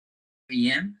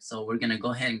p.m. So we're going to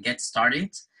go ahead and get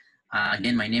started.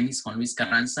 Again, my name is Juan Luis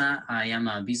Carranza. I am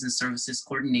a business services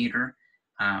coordinator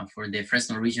for the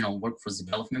Fresno Regional Workforce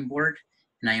Development Board,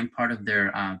 and I am part of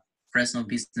their Fresno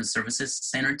Business Services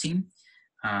Center team.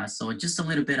 So just a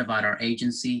little bit about our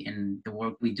agency and the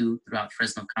work we do throughout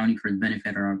Fresno County for the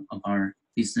benefit of our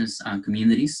business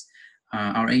communities.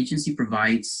 Our agency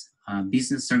provides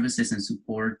business services and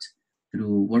support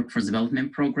through workforce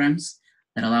development programs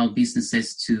that allow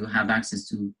businesses to have access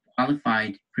to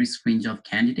qualified pre-screened job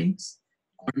candidates,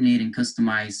 coordinate and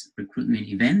customize recruitment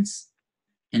events,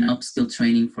 and upskill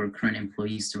training for current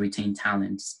employees to retain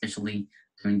talent, especially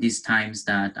during these times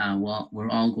that we're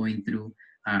all going through.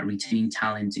 Retaining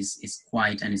talent is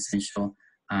quite an essential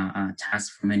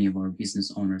task for many of our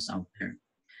business owners out there.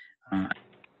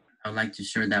 I'd like to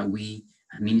share that we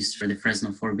administer the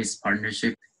Fresno Forbes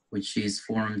Partnership, which is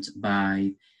formed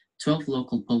by 12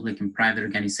 local public and private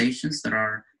organizations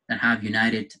that have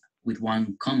united with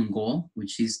one common goal,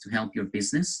 which is to help your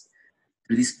business.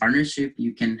 Through this partnership,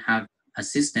 you can have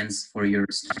assistance for your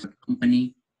startup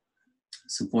company,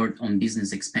 support on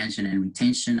business expansion and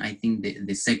retention. I think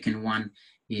the second one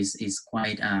is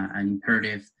quite an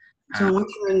imperative. So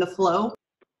once you're in the flow.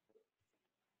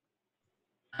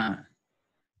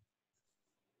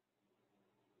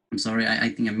 I'm sorry, I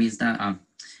think I missed that.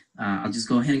 I'll just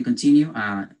go ahead and continue.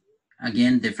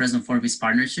 Again, the Fresno Forbes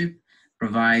Partnership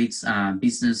provides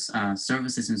business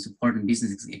services and support in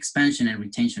business expansion and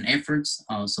retention efforts.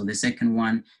 So the second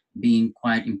one being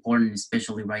quite important,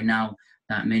 especially right now,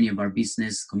 that many of our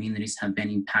business communities have been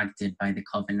impacted by the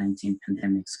COVID-19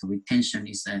 pandemic. So retention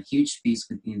is a huge piece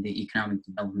within the economic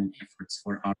development efforts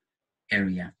for our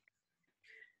area.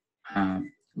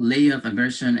 Layoff,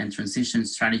 aversion, and transition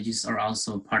strategies are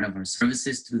also part of our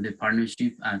services through the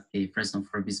partnership at the Fresno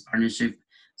Forbes Partnership.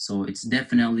 So it's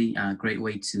definitely a great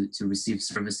way to receive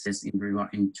services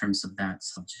in terms of that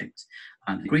subject.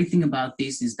 The great thing about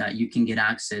this is that you can get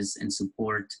access and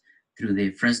support through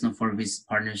the Fresno Forbes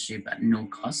Partnership at no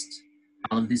cost.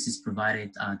 All of this is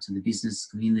provided to the business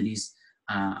communities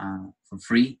for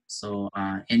free. So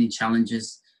any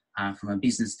challenges from a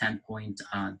business standpoint,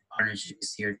 the partnership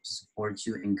is here to support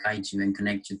you and guide you and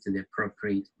connect you to the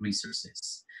appropriate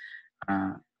resources.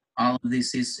 All of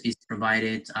this is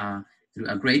provided through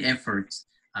a great effort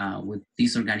with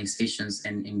these organizations,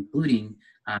 and including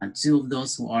two of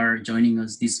those who are joining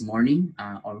us this morning,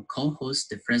 our co-host,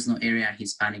 the Fresno Area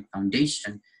Hispanic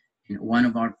Foundation, and one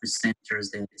of our presenters,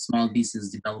 the Small Business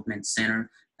Development Center,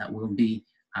 that will be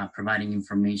providing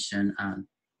information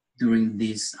during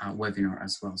this webinar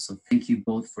as well. So thank you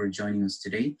both for joining us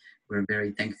today. We're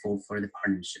very thankful for the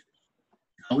partnership.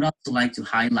 I would also like to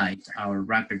highlight our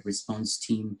rapid response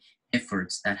team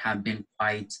efforts that have been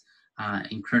quite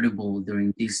incredible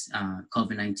during this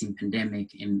COVID-19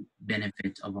 pandemic in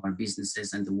benefit of our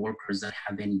businesses and the workers that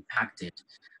have been impacted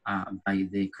by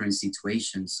the current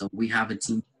situation. So we have a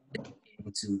team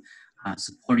dedicated to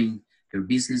supporting your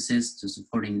businesses, to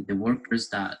supporting the workers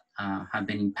that have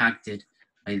been impacted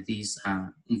by this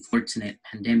unfortunate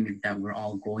pandemic that we're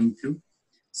all going through.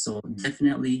 So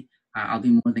definitely, I'll be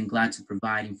more than glad to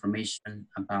provide information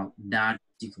about that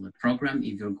particular program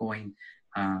if you're going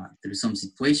through some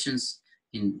situations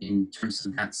in terms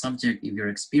of that subject. If you're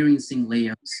experiencing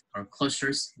layoffs or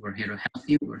closures, we're here to help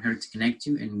you, we're here to connect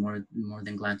you, and more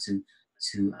than glad to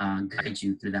guide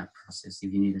you through that process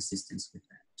if you need assistance with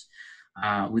that.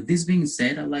 With this being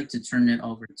said, I'd like to turn it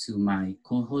over to my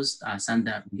co-host,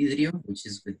 Sandra Vidrio, which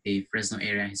is with the Fresno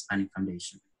Area Hispanic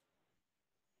Foundation.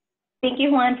 Thank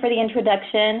you, Juan, for the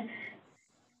introduction.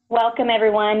 Welcome,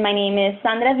 everyone. My name is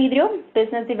Sandra Vidrio,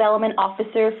 Business Development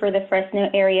Officer for the Fresno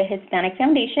Area Hispanic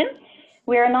Foundation.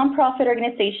 We are a nonprofit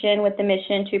organization with the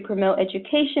mission to promote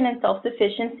education and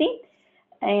self-sufficiency.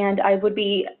 And I would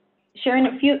be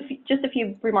sharing just a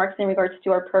few remarks in regards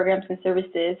to our programs and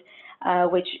services,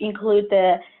 which include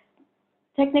the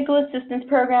Technical Assistance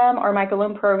Program, our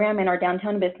Microloan Program, and our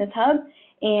Downtown Business Hub.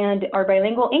 And our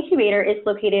bilingual incubator is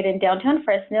located in downtown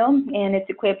Fresno, and it's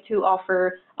equipped to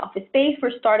offer office space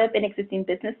for startup and existing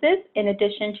businesses, in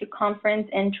addition to conference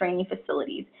and training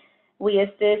facilities. We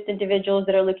assist individuals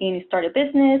that are looking to start a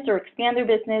business or expand their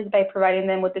business by providing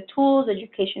them with the tools,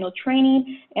 educational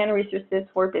training, and resources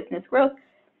for business growth.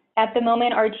 At the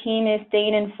moment, our team is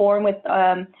staying informed with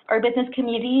our business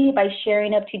community by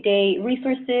sharing up-to-date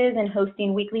resources and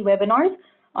hosting weekly webinars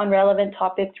on relevant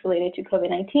topics related to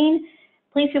COVID-19.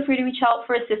 Please feel free to reach out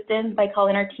for assistance by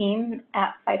calling our team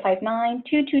at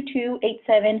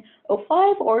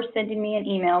 559-222-8705 or sending me an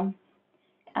email.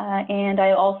 And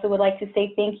I also would like to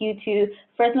say thank you to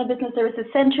Fresno Business Services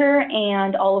Center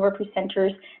and all of our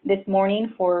presenters this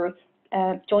morning for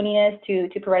joining us to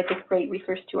provide this great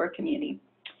resource to our community.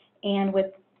 And with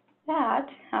that,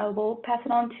 I will pass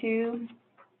it on to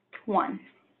Juan.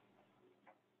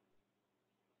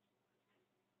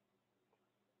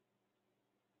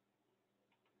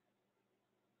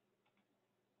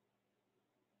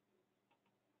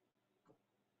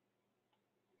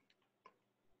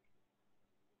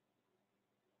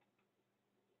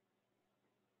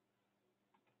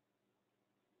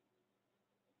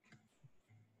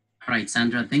 All right,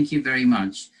 Sandra, thank you very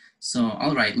much. So,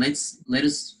 all right, let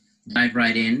us dive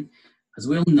right in. As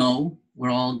we all know, we're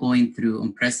all going through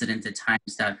unprecedented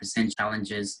times that present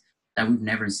challenges that we've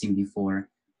never seen before.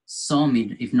 Some,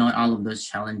 if not all of those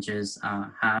challenges,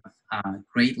 have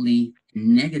greatly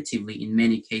negatively, in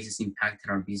many cases, impacted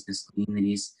our business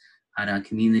communities at a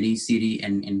community, city,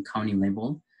 and county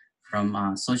level,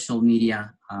 from social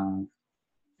media,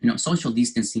 social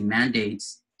distancing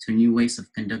mandates to new ways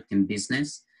of conducting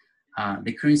business.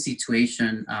 The current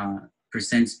situation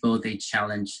presents both a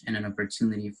challenge and an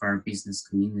opportunity for our business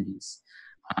communities.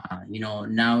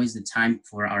 Now is the time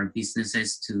for our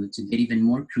businesses to get even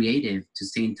more creative, to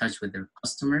stay in touch with their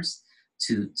customers,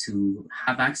 to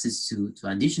have access to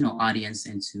additional audience,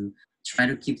 and to try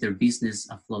to keep their business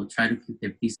afloat, try to keep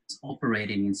their business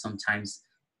operating, and sometimes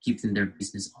keeping their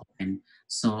business open.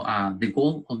 So the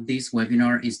goal of this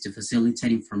webinar is to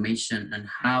facilitate information on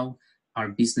how our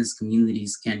business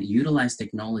communities can utilize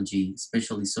technology,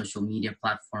 especially social media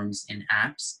platforms and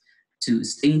apps, to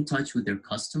stay in touch with their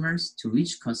customers, to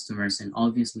reach customers, and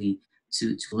obviously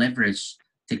to leverage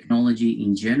technology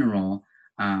in general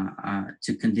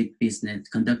to conduct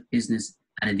business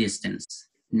at a distance.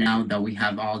 Now that we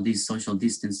have all these social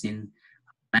distancing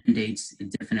mandates,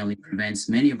 it definitely prevents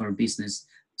many of our business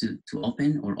to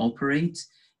open or operate.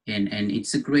 And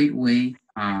it's a great way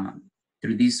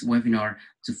through this webinar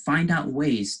to find out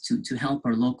ways to help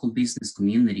our local business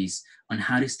communities on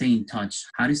how to stay in touch,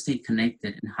 how to stay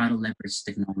connected, and how to leverage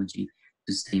technology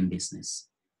to stay in business.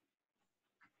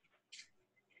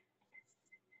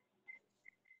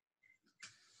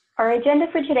 Our agenda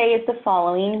for today is the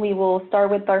following. We will start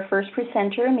with our first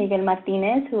presenter, Miguel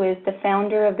Martinez, who is the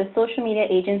founder of the social media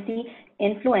agency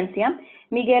inFLUENCIA.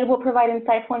 Miguel will provide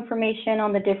insightful information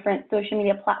on the different social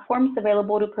media platforms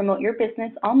available to promote your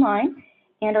business online.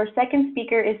 And our second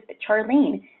speaker is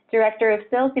Charlene, Director of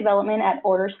Sales Development at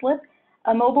ORDRSLIP,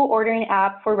 a mobile ordering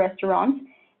app for restaurants.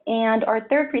 And our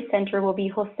third presenter will be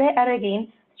Jose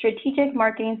Arreguin, Strategic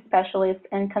Marketing Specialist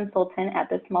and Consultant at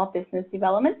the Small Business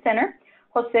Development Center.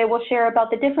 Jose will share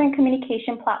about the different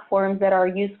communication platforms that are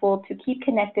useful to keep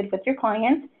connected with your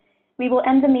clients. We will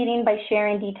end the meeting by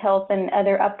sharing details on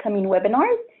other upcoming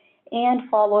webinars and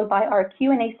followed by our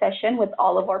Q&A session with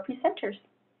all of our presenters.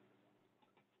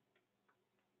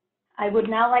 I would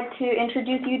now like to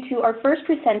introduce you to our first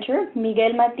presenter,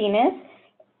 Miguel Martinez.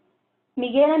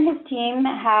 Miguel and his team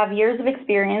have years of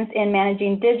experience in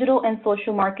managing digital and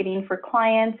social marketing for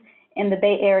clients in the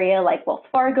Bay Area like Wells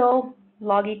Fargo,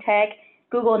 Logitech,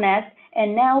 Google Nest,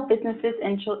 and now businesses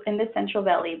in the Central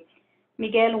Valley.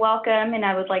 Miguel, welcome, and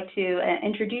I would like to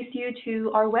introduce you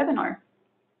to our webinar.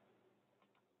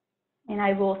 And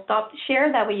I will stop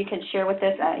share, that way you can share with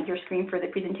us your screen for the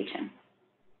presentation.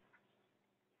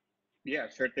 Yeah,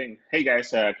 sure thing. Hey guys,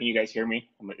 can you guys hear me?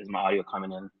 Is my audio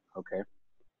coming in okay?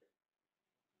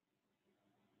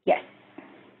 Yes.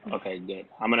 Okay, good.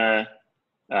 I'm gonna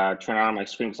turn on my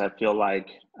screen because I feel like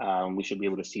we should be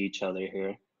able to see each other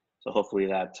here. So hopefully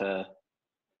that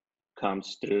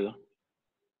comes through.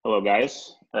 Hello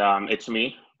guys, it's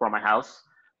me from my house,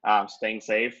 staying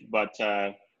safe, but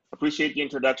appreciate the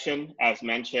introduction. As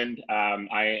mentioned,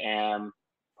 I am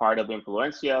part of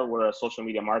inFLUENCIA. We're a social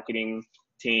media marketing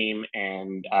team,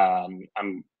 and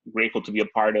I'm grateful to be a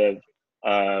part of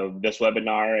this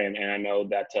webinar, and I know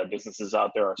that businesses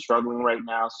out there are struggling right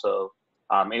now, so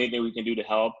anything we can do to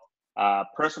help.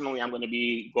 Personally, I'm going to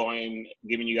be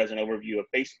giving you guys an overview of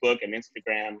Facebook and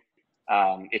Instagram.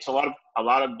 It's a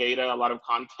lot of data, a lot of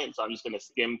content, so I'm just going to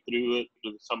skim through it,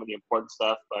 through some of the important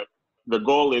stuff, but the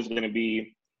goal is going to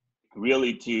be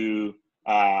really to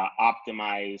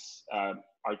optimize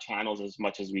our channels as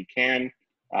much as we can.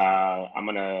 I'm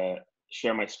going to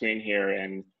share my screen here,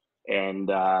 and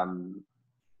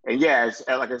yeah,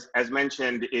 as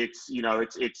mentioned,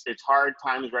 it's hard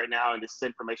times right now, and this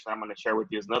information I'm going to share with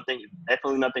you is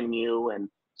definitely nothing new. And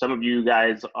some of you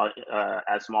guys,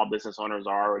 as small business owners,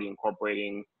 are already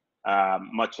incorporating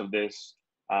much of this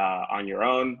on your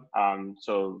own.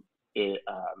 So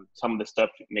some of the stuff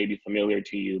may be familiar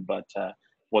to you, but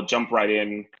we'll jump right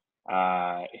in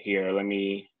here. Let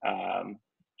me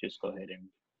just go ahead and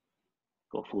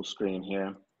go full screen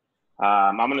here.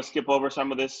 I'm going to skip over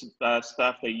some of this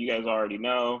stuff that you guys already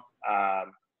know,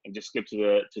 and just skip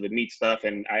to the neat stuff.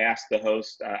 And I asked the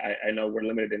host, I know we're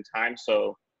limited in time,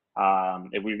 so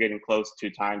if we're getting close to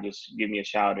time, just give me a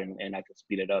shout and I can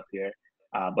speed it up here.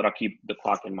 But I'll keep the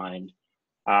clock in mind.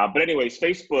 But anyways,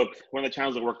 Facebook, one of the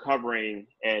channels that we're covering,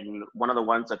 and one of the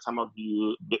ones that some of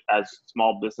you as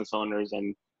small business owners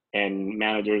and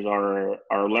managers are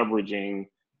leveraging.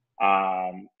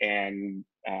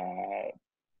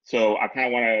 So I kind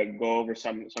of want to go over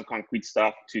some concrete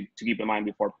stuff to keep in mind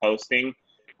before posting.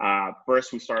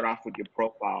 First, we start off with your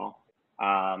profile.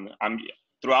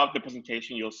 Throughout the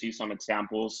presentation, you'll see some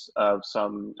examples of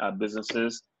some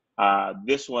businesses.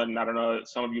 This one, I don't know,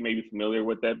 some of you may be familiar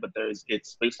with it, but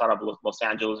it's based out of Los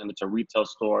Angeles, and it's a retail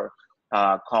store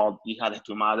called Hija de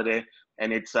tu Madre.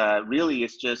 And it's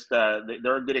it's just,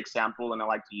 they're a good example, and I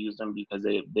like to use them because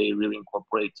they really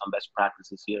incorporate some best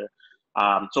practices here.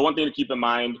 So one thing to keep in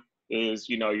mind is,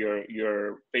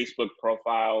 your Facebook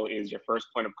profile is your first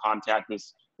point of contact.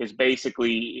 Is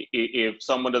basically, if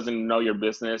someone doesn't know your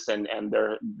business and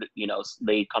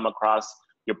they come across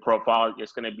your profile,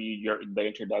 it's going to be the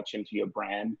introduction to your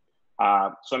brand.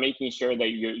 So making sure that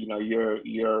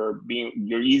you're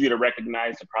easy to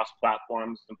recognize across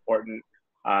platforms is important.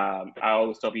 I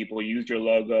always tell people, use your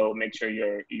logo, make sure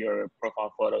your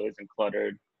profile photo isn't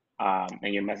cluttered,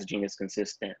 and your messaging is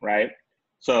consistent, right?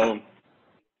 So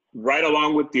right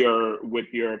along with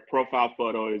your profile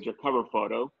photo is your cover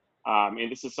photo.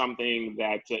 And this is something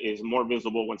that is more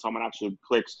visible when someone actually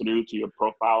clicks through to your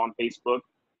profile on Facebook.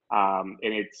 And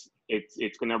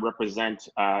it's going to represent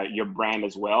your brand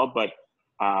as well. But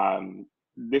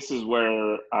this is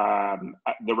where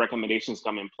the recommendations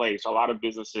come in place. A lot of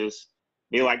businesses,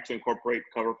 they like to incorporate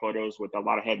cover photos with a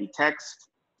lot of heavy text.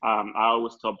 I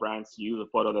always tell brands to use a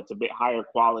photo that's a bit higher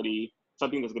quality,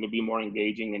 something that's going to be more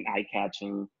engaging and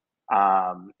eye-catching,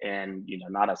 and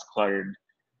not as cluttered.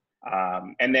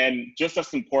 And then just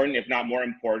as important, if not more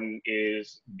important,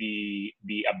 is the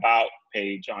about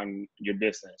page on your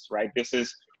business, right? This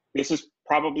is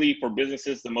probably for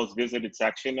businesses the most visited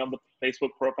section of the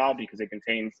Facebook profile, because it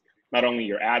contains not only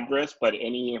your address, but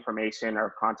any information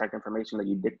or contact information that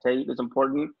you dictate is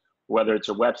important, whether it's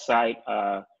your website,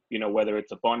 whether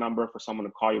it's a phone number for someone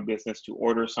to call your business to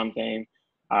order something.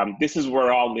 This is where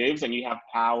it all lives, and you have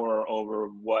power over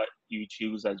what you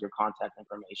choose as your contact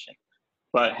information.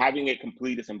 But having it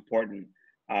complete is important.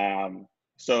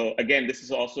 So again, this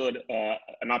is also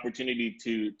an opportunity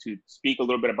to speak a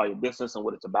little bit about your business and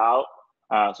what it's about.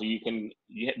 So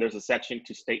there's a section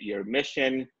to state your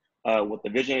mission, what the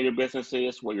vision of your business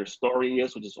is, what your story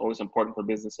is, which is always important for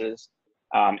businesses,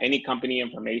 any company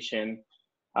information.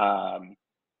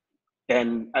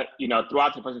 And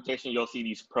throughout the presentation, you'll see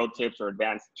these pro tips or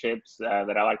advanced tips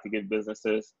that I like to give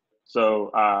businesses.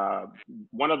 So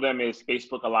one of them is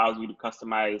Facebook allows you to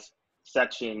customize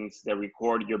sections that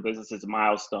record your business's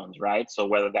milestones, right? So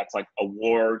whether that's like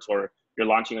awards, or you're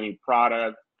launching a new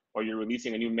product, or you're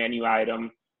releasing a new menu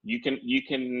item, you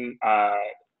can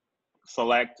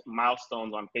select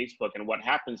milestones on Facebook. And what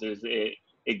happens is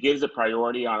it gives a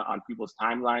priority on people's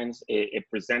timelines. It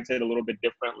presents it a little bit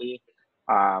differently.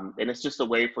 And it's just a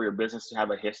way for your business to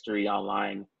have a history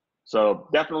online. So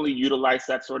definitely utilize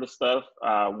that sort of stuff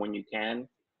when you can.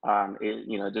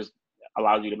 It just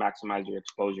allows you to maximize your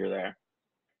exposure there.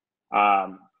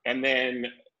 And then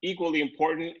equally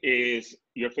important is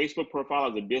your Facebook profile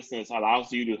as a business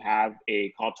allows you to have a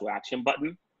call to action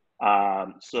button.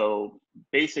 So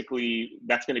basically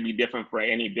that's going to be different for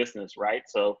any business, right?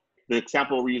 So the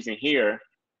example we're using here,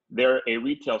 they're a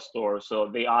retail store, so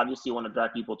they obviously want to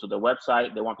drive people to their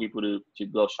website. They want people to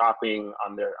go shopping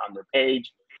on their page.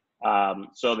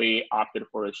 So they opted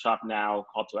for a shop now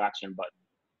call to action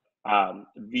button.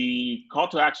 The call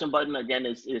to action button, again,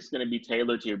 is going to be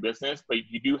tailored to your business, but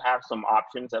you do have some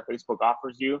options that Facebook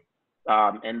offers you,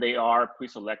 and they are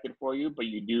pre-selected for you, but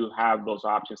you do have those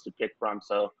options to pick from.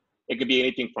 So it could be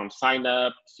anything from sign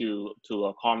up to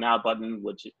a call now button,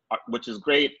 which is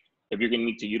great if you're going to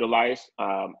need to utilize,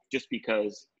 just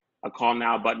because a call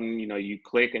now button, you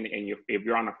click and if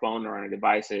you're on a phone or on a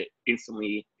device, it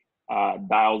instantly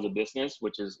dials a business,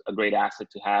 which is a great asset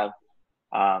to have.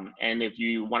 And if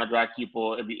you want to drive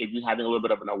people, if you're having a little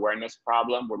bit of an awareness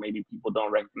problem where maybe people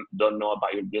don't know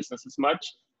about your business as much,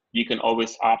 you can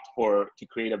always opt to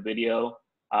create a video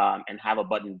and have a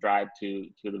button drive to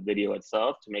the video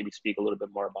itself to maybe speak a little bit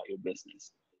more about your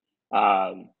business.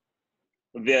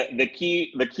 The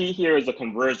key here is a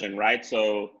conversion, right?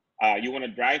 So you want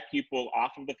to drive people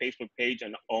off of the Facebook page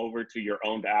and over to your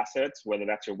owned assets, whether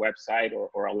that's your website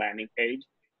or a landing page.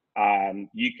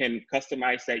 You can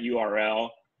customize that URL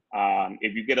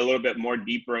If you get a little bit more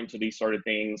deeper into these sort of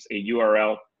things, a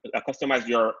customized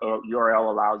URL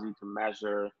allows you to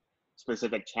measure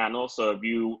specific channels. So if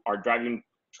you are driving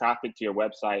traffic to your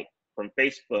website from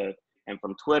Facebook and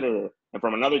from Twitter and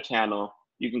from another channel,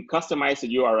 you can customize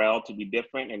the URL to be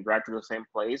different and drive to the same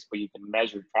place, but you can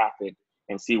measure traffic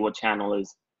and see what channel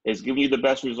is giving you the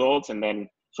best results, and then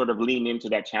sort of lean into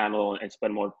that channel and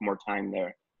spend more time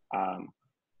there.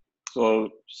 So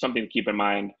something to keep in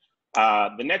mind.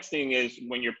 The next thing is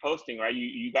when you're posting, right,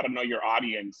 you got to know your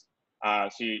audience.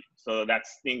 So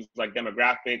that's things like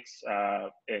demographics,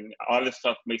 and all this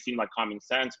stuff may seem like common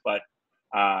sense, but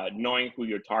knowing who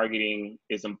you're targeting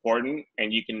is important,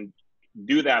 and you can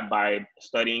do that by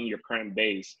studying your current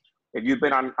base. If you've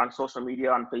been on social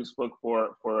media, on Facebook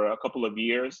for a couple of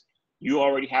years, you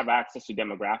already have access to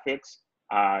demographics.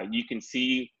 You can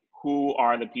see who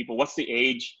are the people, what's the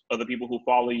age of the people who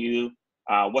follow you,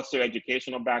 what's their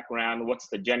educational background, what's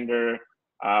the gender,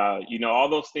 all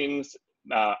those things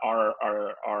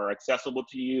are accessible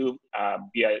to you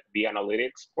via the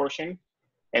analytics portion.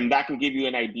 And that can give you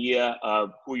an idea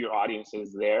of who your audience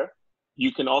is there.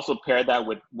 You can also pair that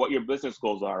with what your business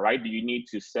goals are, right? Do you need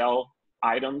to sell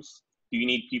items? Do you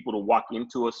need people to walk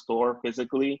into a store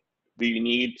physically? Do you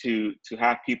need to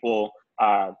have people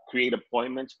create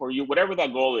appointments for you? Whatever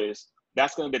that goal is,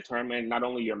 that's going to determine not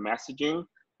only your messaging,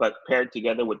 but paired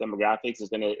together with demographics, it's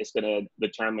gonna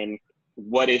determine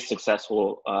what is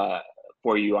successful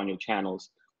for you on your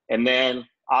channels. And then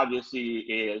obviously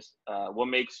is what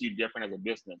makes you different as a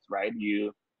business, right?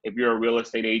 If you're a real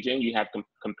estate agent, you have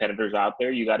competitors out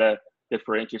there. You got to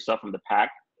differentiate yourself from the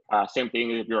pack. Same thing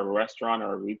if you're a restaurant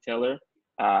or a retailer.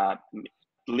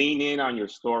 Lean in on your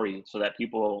story so that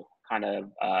people kind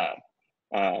of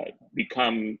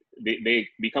become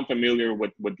familiar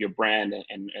with your brand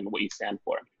and what you stand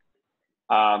for.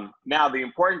 Now, the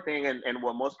important thing and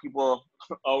what most people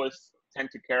always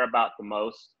tend to care about the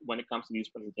most when it comes to these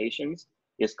presentations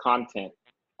is content.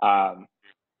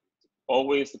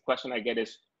 Always the question I get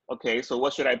is, okay, so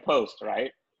what should I post,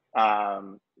 right?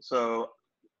 So,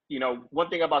 one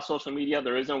thing about social media,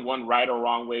 there isn't one right or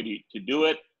wrong way to do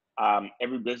it.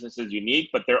 Every business is unique,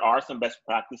 but there are some best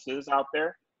practices out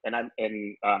there, and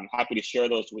I'm happy to share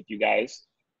those with you guys.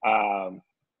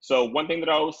 So one thing that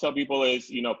I always tell people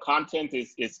is, content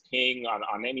is king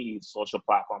on any social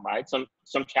platform, right? Some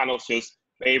channels just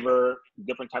favor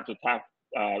different types of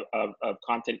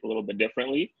content a little bit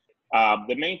differently.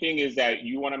 The main thing is that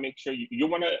you want to make sure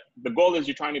the goal is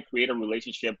you're trying to create a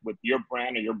relationship with your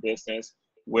brand or your business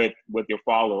with your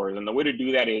followers. And the way to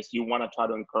do that is you want to try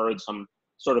to encourage some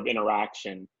sort of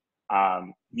interaction.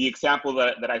 The example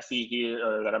that I see here,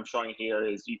 or that I'm showing here,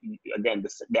 is again,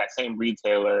 that same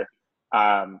retailer.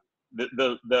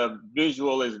 The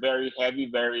visual is very heavy,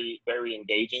 very, very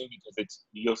engaging, because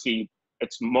you'll see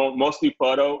it's mostly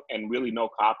photo and really no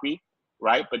copy,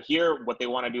 right? But here, what they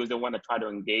want to do is they want to try to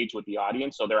engage with the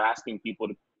audience. So they're asking people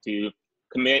to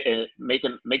commit, make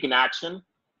an action,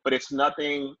 but it's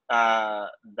nothing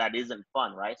that isn't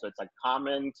fun, right? So it's like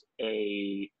comment,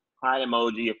 a cry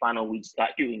emoji, a final week's got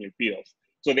you in your feels.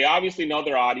 So they obviously know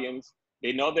their audience.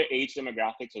 They know their age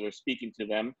demographic, so they're speaking to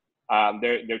them.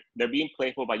 They're being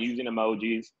playful by using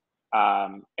emojis.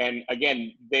 And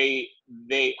again,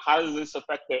 how does this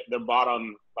affect their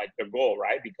bottom, like their goal,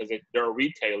 right? Because they're a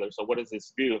retailer. So what does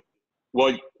this do?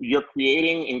 Well, you're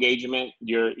creating engagement,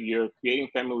 you're creating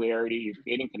familiarity, you're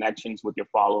creating connections with your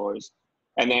followers.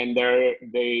 And then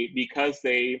because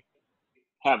they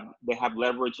have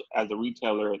leverage as a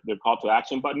retailer, their call to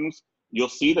action buttons, you'll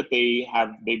see that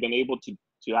they've been able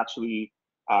to actually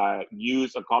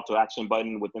use a call to action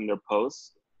button within their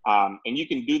posts. And you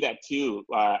can do that too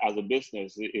as a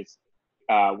business. It's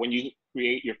when you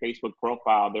create your Facebook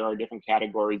profile, there are different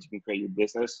categories you can create your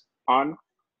business on.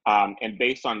 And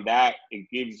based on that, it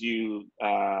gives you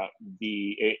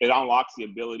it unlocks the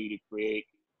ability to create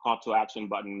call to action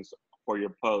buttons for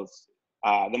your posts.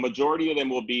 The majority of them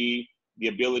will be the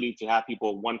ability to have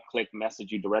people one-click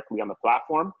message you directly on the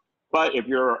platform. But if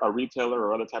you're a retailer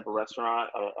or other type of restaurant,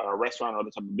 or a restaurant or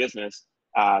other type of business,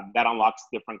 that unlocks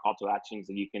different call to actions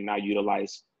that you can now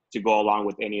utilize to go along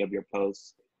with any of your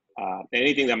posts.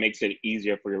 Anything that makes it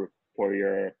easier for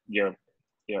your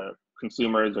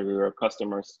consumers or your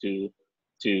customers to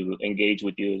engage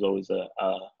with you is always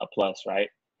a plus, right?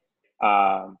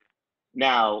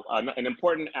 Now, an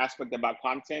important aspect about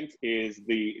content is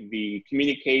the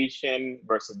communication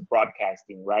versus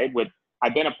broadcasting, right?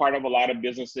 I've been a part of a lot of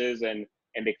businesses, and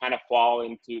they kind of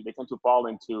tend to fall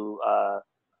into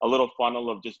a little funnel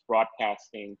of just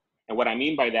broadcasting. And what I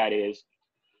mean by that is,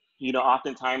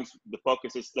 oftentimes the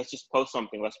focus is let's just post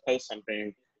something,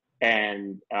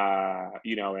 and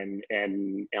you know, and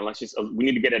let's just, we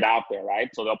need to get it out there, right?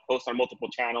 So they'll post on multiple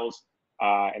channels,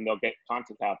 and they'll get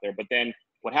content out there. But then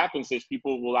what happens is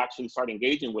people will actually start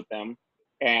engaging with them,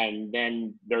 and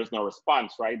then there's no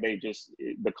response, right? They just,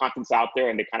 the content's out there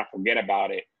and they kind of forget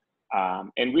about it.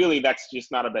 And really, that's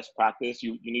just not a best practice.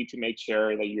 You need to make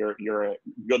sure that you're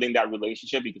building that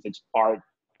relationship, because it's part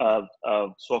of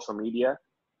social media.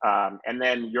 And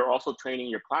then you're also training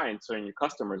your clients and your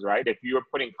customers, right? If you're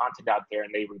putting content out there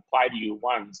and they reply to you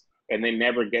once and they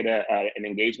never get an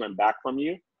engagement back from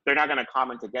you, they're not going to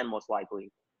comment again, most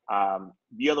likely.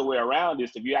 The other way around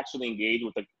is if you actually engage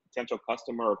with a potential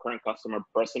customer or current customer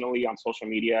personally on social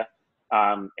media,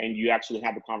 and you actually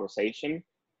have a conversation,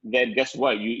 then guess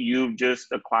what? You've just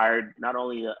acquired not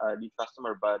only a new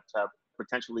customer, but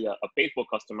potentially a faithful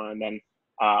customer. And then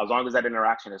as long as that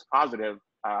interaction is positive,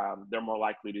 they're more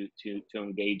likely to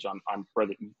engage on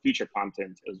further future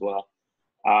content as well.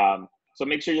 So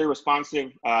make sure you're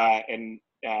responsive, and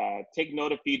take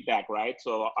note of feedback, right?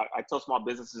 So I tell small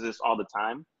businesses this all the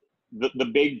time. The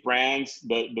big brands,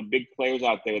 the big players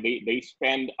out there, they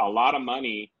spend a lot of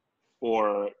money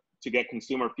to get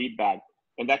consumer feedback.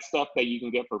 And that's stuff that you can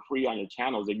get for free on your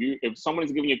channels. If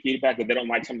someone's giving you feedback that they don't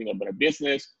like something about a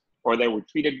business, or they were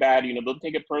treated bad, you know, they'll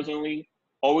take it personally.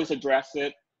 Always address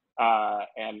it,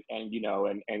 and you know,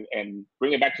 and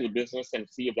bring it back to the business and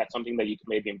see if that's something that you can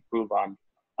maybe improve on.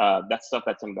 That's stuff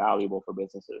that's invaluable for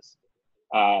businesses.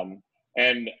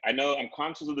 And I know I'm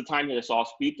conscious of the time here, so I'll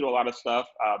speed through a lot of stuff.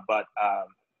 But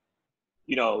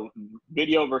you know,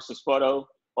 video versus photo.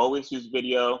 Always use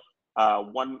video.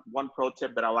 One pro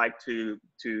tip that I like to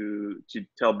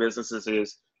tell businesses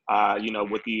is, you know,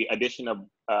 with the addition of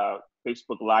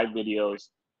Facebook live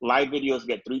videos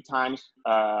get 3 times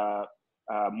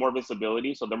more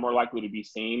visibility, so they're more likely to be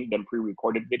seen than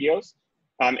pre-recorded videos.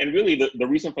 And really, the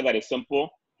reason for that is simple.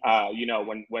 You know,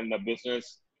 when the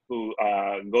business who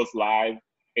goes live,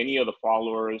 any of the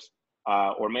followers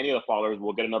or many of the followers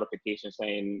will get a notification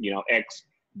saying, you know, X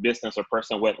business or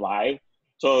person went live.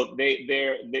 So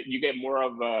you get more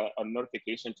of a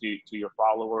notification to your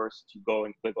followers to go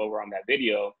and click over on that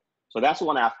video. So that's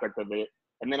one aspect of it.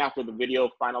 And then after the video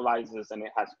finalizes and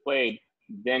it has played,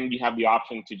 then you have the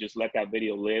option to just let that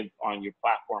video live on your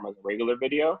platform as a regular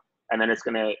video, and then it's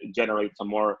going to generate some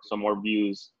more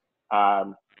views.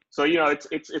 So you know,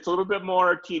 it's a little bit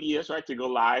more tedious, right, to go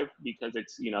live, because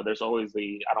it's, you know, there's always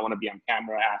the I don't want to be on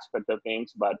camera aspect of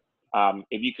things. But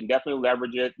if you can definitely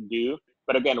leverage it, do.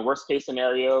 But again, worst case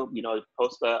scenario, you know,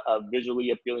 post a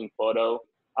visually appealing photo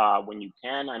when you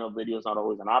can. I know video is not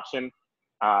always an option.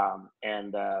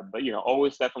 But you know,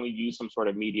 always definitely use some sort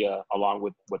of media along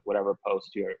with whatever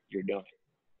post you're doing.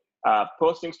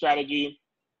 Posting strategy,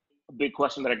 a big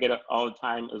question that I get all the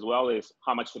time as well is,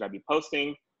 how much should I be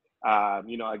posting?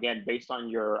 You know, again, based on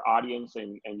your audience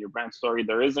and your brand story,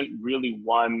 there isn't really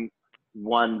one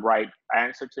right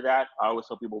answer to that. I always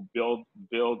tell people build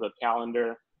a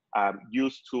calendar,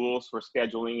 use tools for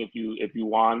scheduling if you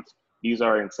want. These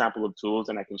are an example of tools,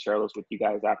 and I can share those with you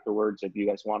guys afterwards if you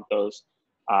guys want those.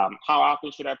 How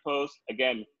often should I post?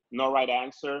 Again, no right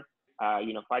answer.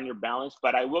 You know, find your balance.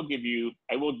 But I will give you,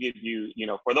 you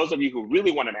know, for those of you who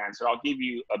really want an answer, I'll give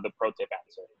you the pro tip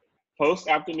answer. Post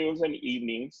afternoons and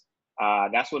evenings.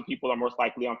 That's when people are most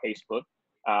likely on Facebook.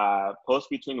 Post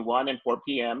between 1 and 4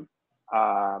 p.m.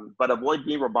 But avoid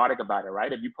being robotic about it,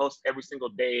 right? If you post every single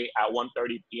day at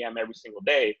 1:30 p.m. every single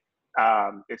day,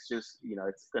 it's just, you know,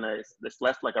 it's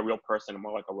less like a real person and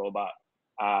more like a robot.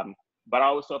 But I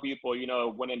always tell people, you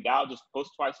know, when in doubt, just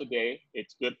post twice a day.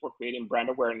 It's good for creating brand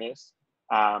awareness,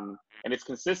 and it's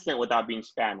consistent without being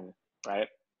spammy, right?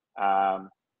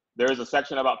 There is a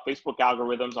section about Facebook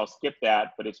algorithms. I'll skip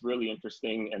that, but it's really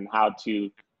interesting in how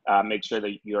to make sure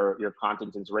that your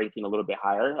content is ranking a little bit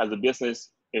higher. As a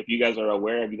business, if you guys are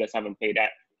aware, if you guys haven't paid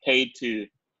to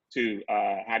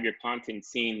have your content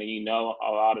seen, then you know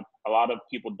a lot of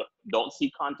people don't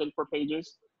see content for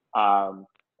pages,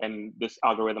 and this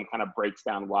algorithm kind of breaks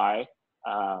down why.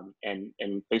 And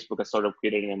Facebook has sort of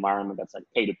created an environment that's like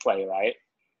pay to play, right?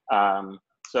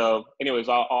 So anyways,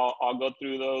 I'll go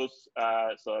through those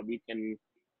so that we can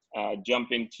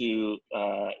jump into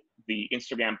the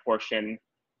Instagram portion,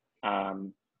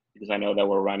 because I know that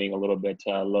we're running a little bit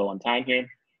low on time here.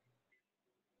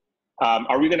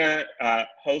 Are we gonna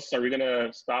host? Are we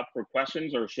gonna stop for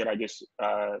questions, or should I just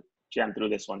jam through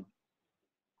this one?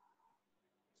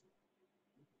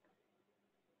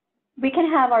 We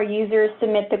can have our users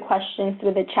submit the questions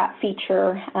through the chat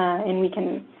feature, and we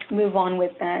can move on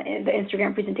with the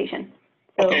Instagram presentation.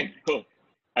 So, okay, cool.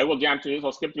 I will jam through this.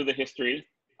 I'll skip through the history.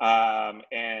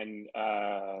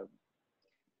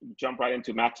 jump right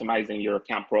into maximizing your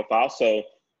account profile. So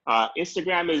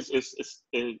Instagram is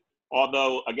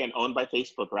although again owned by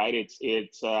Facebook, right? It's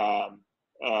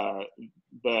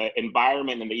the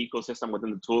environment and the ecosystem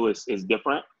within the tool is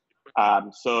different.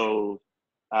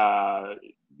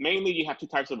 Mainly you have two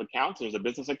types of accounts. There's a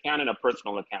business account and a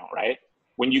personal account, right?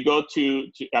 When you go to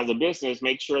as a business,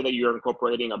 make sure that you're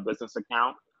incorporating a business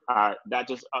account. That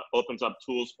just opens up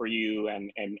tools for you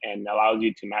and allows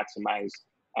you to maximize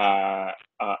a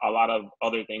lot of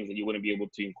other things that you wouldn't be able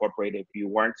to incorporate if you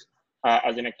weren't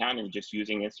as an accountant, just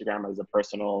using Instagram as a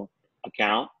personal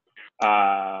account.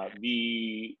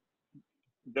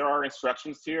 There are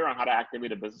instructions here on how to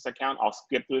activate a business account. I'll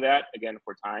skip through that again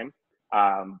for time.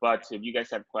 But if you guys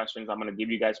have questions, I'm going to give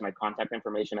you guys my contact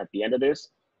information at the end of this.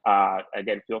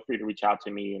 Again, feel free to reach out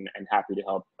to me and happy to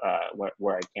help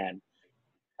where I can.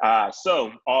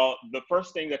 The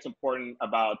first thing that's important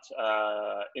about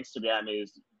Instagram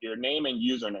is your name and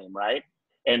username, right?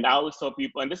 And I always tell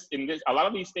people, and a lot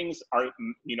of these things are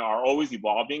always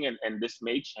evolving, and this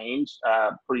may change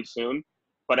pretty soon.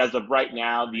 But as of right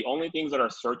now, the only things that are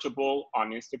searchable on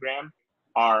Instagram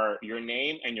are your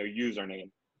name and your username.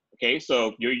 Okay,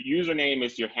 so your username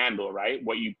is your handle, right?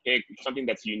 What you pick, something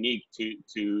that's unique to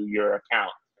your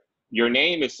account. Your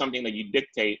name is something that you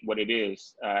dictate what it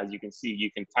is. As you can see,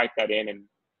 you can type that in, and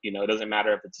it doesn't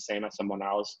matter if it's the same as someone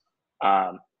else.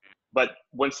 But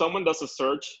when someone does a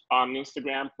search on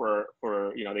Instagram for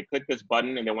they click this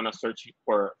button and they want to search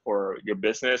for your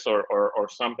business or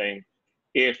something,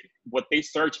 if what they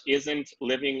search isn't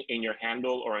living in your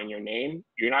handle or in your name,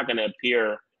 you're not going to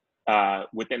appear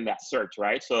within that search,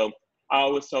 right? So I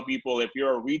always tell people, if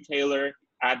you're a retailer,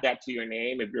 add that to your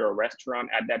name. If you're a restaurant,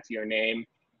 add that to your name.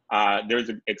 There's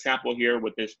an example here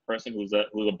with this person who's a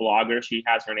blogger. She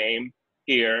has her name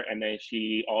here, and then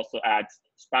she also adds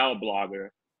style blogger,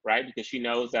 right? Because she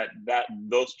knows that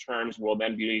those terms will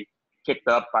then be picked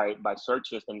up by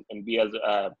searches and be as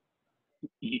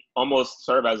almost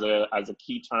serve as a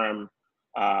key term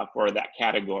for that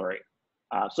category.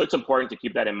 So it's important to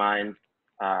keep that in mind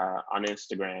on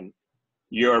Instagram.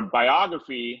 Your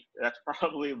biography, that's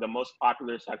probably the most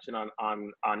popular section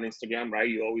on Instagram, right?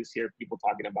 You always hear people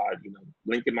talking about,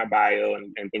 link in my bio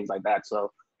and things like that.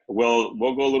 So we'll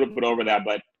go a little bit over that,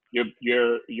 but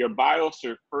your bio,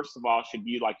 first of all, should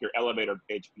be like your elevator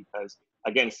pitch, because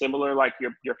again, similar like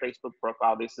your Facebook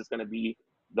profile, this is going to be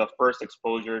the first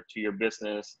exposure to your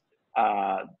business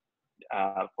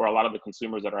for a lot of the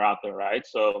consumers that are out there, right?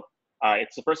 So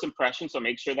it's the first impression, so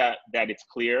make sure that it's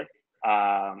clear.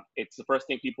 It's the first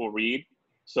thing people read.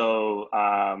 So,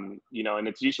 and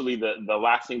it's usually the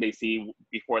last thing they see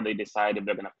before they decide if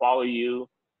they're going to follow you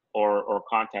or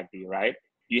contact you, right?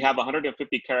 You have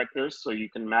 150 characters, so you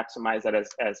can maximize that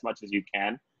as much as you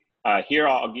can. Here,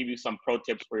 I'll give you some pro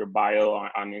tips for your bio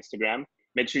on Instagram.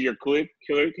 Make sure you're clearly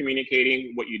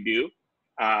communicating what you do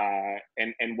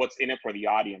and what's in it for the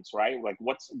audience, right? Like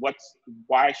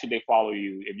why should they follow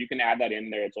you? If you can add that in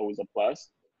there, it's always a plus.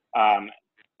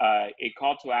 A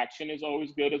call to action is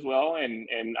always good as well, and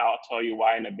I'll tell you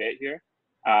why in a bit here.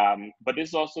 But this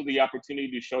is also the opportunity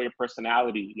to show your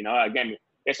personality. Again,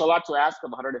 it's a lot to ask of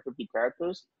 150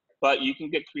 characters, but you can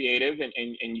get creative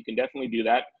and you can definitely do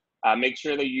that. Make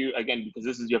sure that you, again, because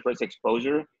this is your first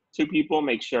exposure to people,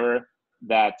 make sure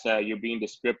that you're being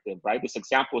descriptive, right? This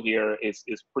example here is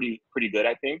pretty good,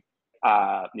 I think.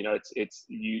 It's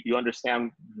you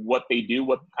understand what they do,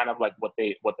 what kind of like what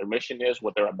their mission is,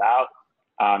 what they're about.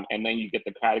 And then you get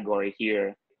the category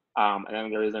here. And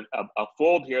then there is a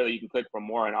fold here that you can click for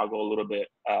more, and I'll go a little bit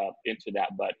into that.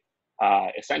 But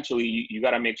essentially, you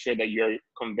got to make sure that you're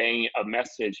conveying a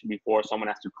message before someone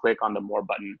has to click on the more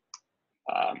button.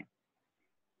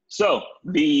 So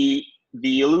the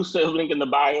elusive link in the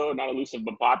bio, not elusive,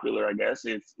 but popular, I guess.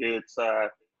 It's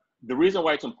the reason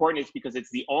why it's important is because it's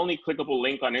the only clickable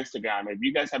link on Instagram. If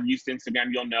you guys have used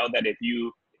Instagram, you'll know that if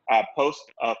you post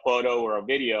a photo or a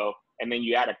video, and then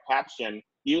you add a caption,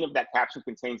 even if that caption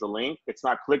contains a link, it's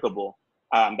not clickable.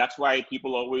 That's why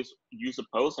people always use a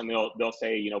post and they'll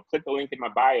say, click the link in my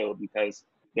bio, because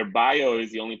their bio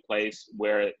is the only place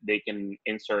where they can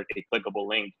insert a clickable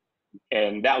link.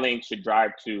 And that link should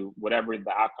drive to whatever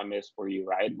the outcome is for you,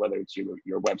 right? Whether it's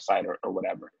your website or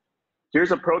whatever.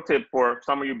 Here's a pro tip for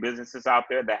some of you businesses out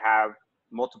there that have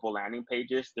multiple landing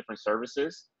pages, different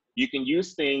services. You can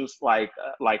use things like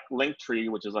Linktree,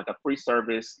 which is like a free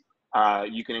service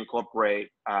you can incorporate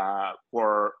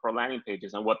for landing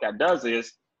pages. And what that does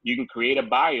is you can create a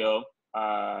bio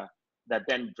that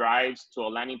then drives to a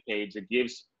landing page that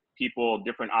gives people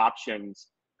different options.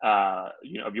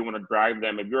 If you want to drive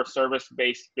them, if you're a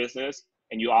service-based business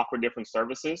and you offer different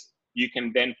services, you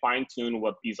can then fine tune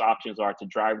what these options are to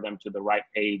drive them to the right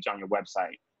page on your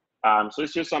website. So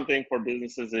it's just something for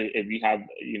businesses. If you have,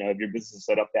 if your business is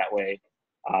set up that way,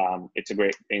 it's a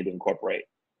great thing to incorporate.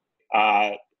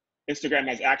 Instagram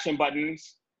has action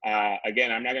buttons.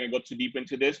 Again, I'm not going to go too deep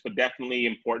into this, but definitely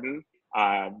important.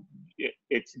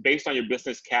 It's based on your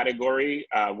business category.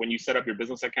 When you set up your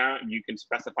business account, you can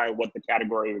specify what the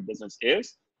category of your business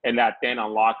is, and that then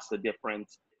unlocks the different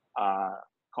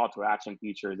call to action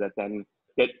features that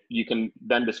you can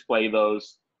then display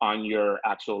those on your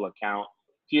actual account.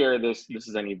 Here, this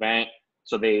is an event,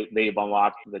 so they've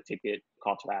unlocked the ticket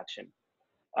call to action.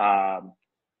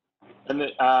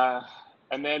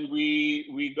 And then we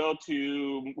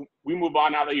move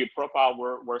on. Now that your profile,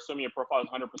 we're assuming your profile is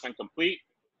 100% complete.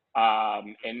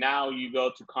 And now you go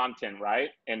to content, right?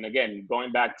 And again,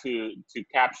 going back to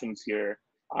captions here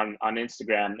on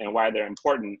Instagram and why they're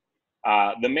important.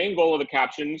 The main goal of the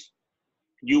captions,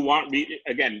 you want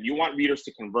readers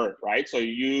to convert, right? So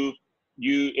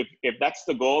if that's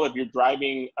the goal, if you're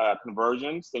driving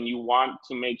conversions, then you want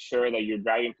to make sure that you're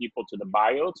driving people to the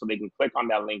bio so they can click on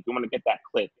that link. You want to get that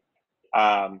click.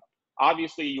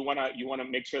 Obviously, you want to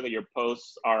make sure that your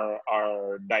posts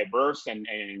are diverse and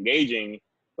engaging.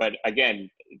 But again,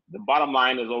 the bottom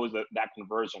line is always that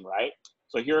conversion, right?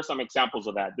 So here are some examples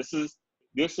of that. This is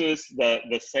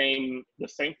the same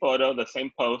photo, the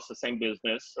same post, the same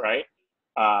business, right?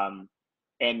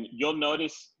 And you'll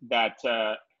notice that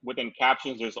within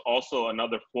captions, there's also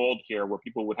another fold here where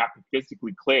people would have to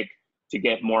physically click to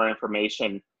get more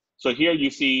information. So here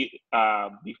you see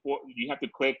before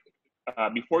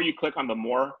you click on the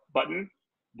more button,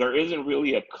 there isn't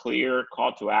really a clear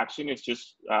call to action. It's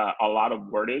just a lot of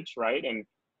wordage, right? And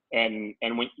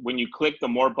when you click the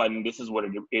more button, this is what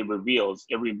it reveals.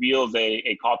 It reveals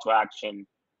a call to action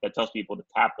that tells people to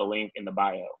tap the link in the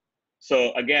bio.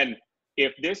 So again,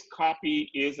 if this copy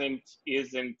isn't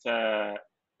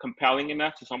compelling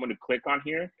enough for someone to click on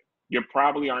here, you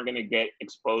probably aren't going to get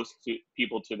exposed to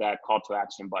people to that call to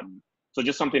action button. So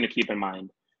just something to keep in mind.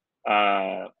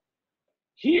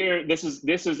 Here, this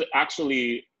is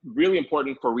actually really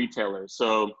important for retailers.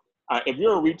 So if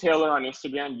you're a retailer on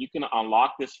Instagram, you can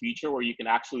unlock this feature where you can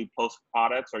actually post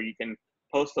products, or you can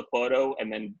post a photo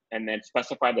and then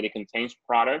specify that it contains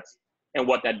products. And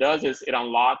what that does is it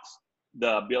unlocks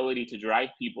the ability to drive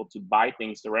people to buy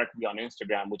things directly on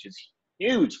Instagram, which is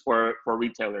huge for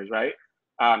retailers, right?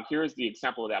 Here's the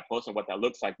example of that post and what that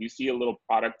looks like. You see a little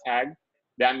product tag.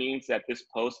 That means that this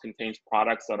post contains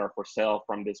products that are for sale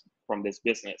from this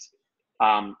business.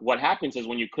 What happens is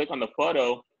when you click on the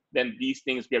photo, then these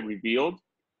things get revealed,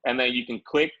 and then you can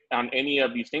click on any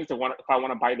of these things. If I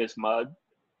want to buy this mug,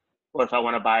 or if I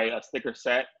want to buy a sticker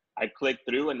set, I click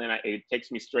through, and then it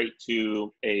takes me straight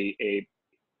to a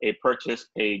purchase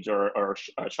page or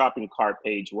a shopping cart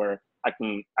page where I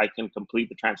can complete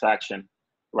the transaction,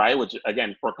 right? Which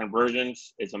again, for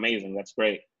conversions is amazing. That's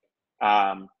great.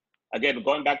 Again,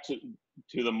 going back to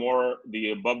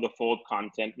the above the fold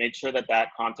content, make sure that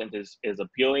content is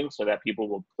appealing so that people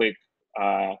will click,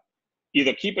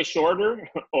 either keep it shorter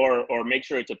or make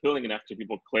sure it's appealing enough to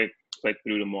people click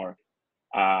through to more.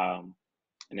 And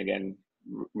again,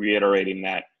 reiterating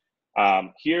that.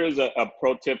 Here's a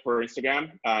pro tip for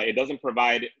Instagram. It doesn't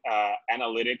provide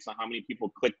analytics on how many people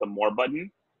click the more button,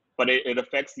 but it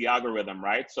affects the algorithm,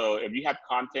 right? So if you have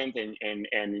content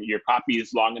and your copy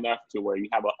is long enough to where you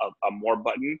have a more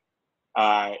button,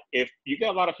 if you get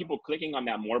a lot of people clicking on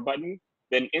that more button,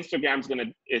 then Instagram's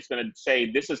gonna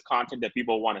say this is content that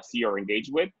people want to see or engage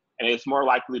with, and it's more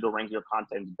likely to rank your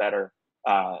content better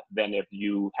than if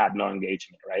you had no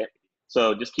engagement, right?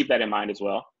 So just keep that in mind as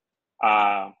well.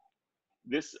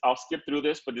 I'll skip through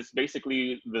this, but this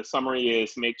basically, the summary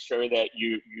is make sure that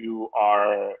you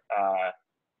are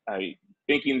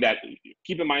thinking that,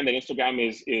 keep in mind that Instagram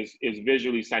is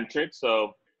visually centric.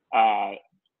 So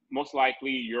most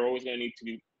likely you're always going to need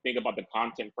to think about the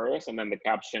content first and then the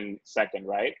caption second,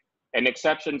 right? And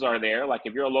exceptions are there. Like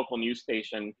if you're a local news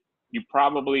station, you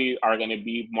probably are going to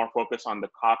be more focused on the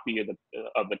copy of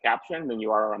the caption than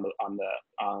you are on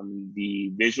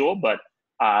the visual. But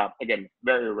again,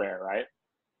 very rare, right?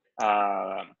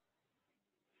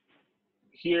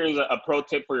 Here's a pro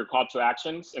tip for your call to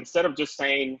actions. Instead of just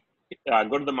saying,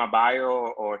 go to my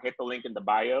bio or hit the link in the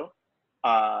bio,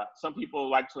 some people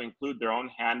like to include their own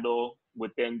handle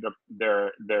within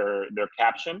their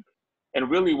caption. And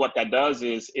really what that does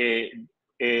is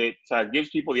it gives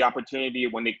people the opportunity,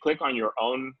 when they click on your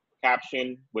own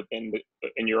caption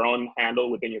in your own handle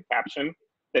within your caption,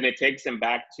 then it takes them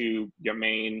back to your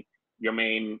main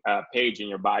page in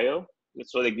your bio.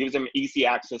 So it gives them easy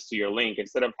access to your link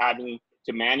instead of having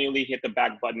to manually hit the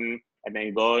back button and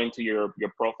then go into your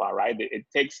profile, right? It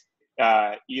takes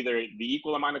either the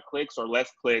equal amount of clicks or less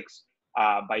clicks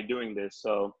by doing this.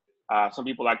 So some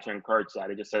people like to encourage that.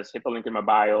 It just says, hit the link in my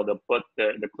bio, they'll put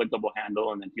the clickable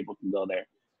handle, and then people can go there.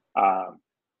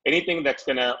 Anything that's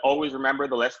gonna always remember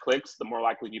the less clicks, the more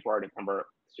likely people are to convert.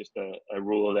 It's just a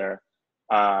rule there.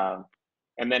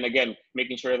 And then again,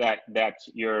 making sure that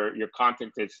your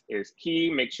content is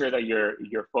key. Make sure that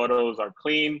your photos are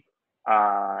clean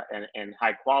and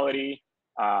high quality.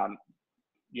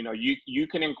 You know, you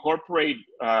can incorporate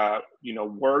you know,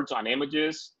 words on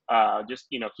images. Just,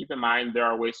 you know, keep in mind there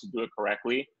are ways to do it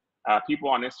correctly. People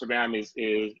on Instagram is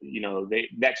you know,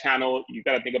 that channel, you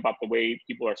got to think about the way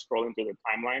people are scrolling through their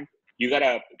timeline. You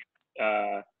got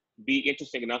to be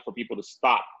interesting enough for people to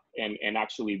stop and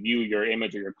actually view your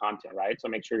image or your content, right? So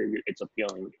make sure it's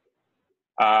appealing.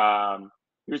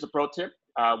 Here's a pro tip.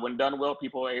 When done well,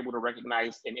 people are able to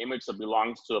recognize an image that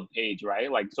belongs to a page, right?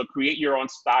 Like, so create your own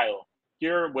style.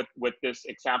 Here with this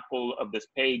example of this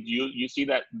page, you see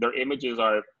that their images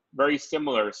are very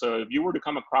similar. So if you were to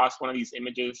come across one of these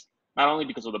images, not only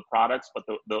because of the products, but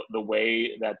the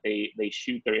way that they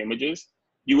shoot their images,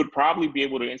 you would probably be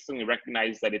able to instantly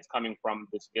recognize that it's coming from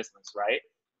this business, right?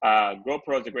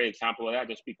 GoPro is a great example of that,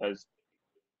 just because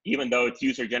even though it's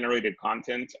user-generated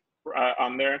content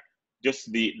on there,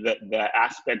 just the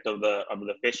aspect of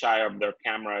the fisheye of their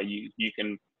camera, you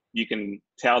can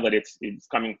tell that it's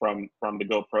coming from the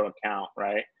GoPro account,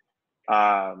 right?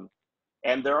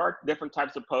 And there are different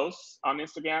types of posts on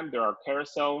Instagram. There are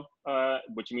carousel,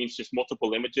 which means just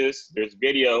multiple images. There's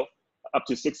video up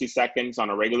to 60 seconds on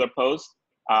a regular post.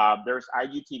 There's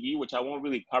IGTV, which I won't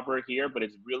really cover here, but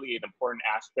it's really an important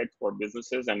aspect for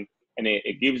businesses, and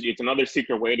it gives you, it's another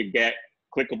secret way to get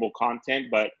clickable content.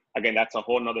 But again, that's a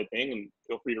whole nother thing, and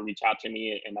feel free to reach out to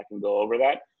me and I can go over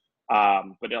that.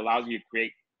 But it allows you to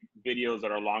create videos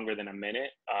that are longer than a minute.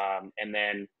 And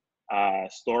then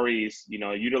stories, you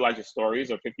know, utilize your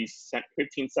stories, or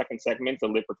 15-second segments that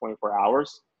live for 24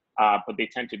 hours, but they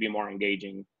tend to be more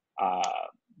engaging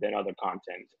than other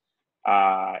content.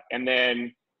 And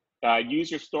then use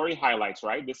your story highlights,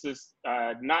 right? This is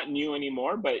not new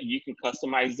anymore, but you can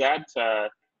customize that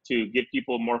to give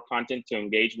people more content to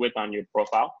engage with on your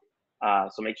profile.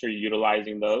 So make sure you're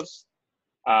utilizing those.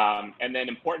 And then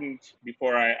important,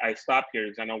 before I stop here,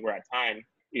 because I know we're at time,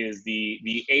 is the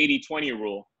 80-20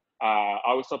 rule. I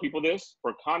always tell people this: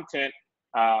 for content,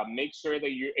 make sure that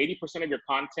 80% of your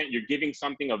content, you're giving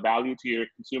something of value to your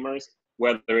consumers,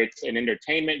 whether it's an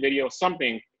entertainment video,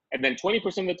 something. And then 20%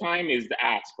 of the time is the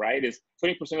ask, right? 20%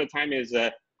 of the time is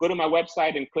go to my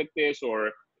website and click this,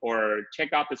 or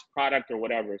check out this product or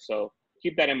whatever. So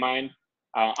keep that in mind.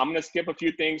 I'm gonna skip a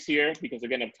few things here because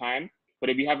again of time, but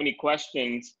if you have any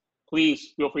questions,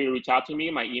 please feel free to reach out to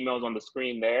me. My email is on the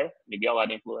screen there,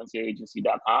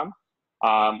 miguel@influenciaagency.com,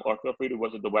 or feel free to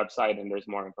visit the website and there's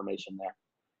more information there.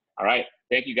 All right,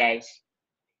 thank you guys.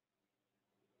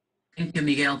 Thank you,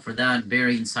 Miguel, for that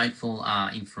very insightful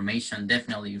information.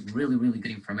 Definitely really, really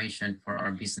good information for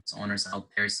our business owners out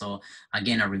there. So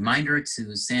again, a reminder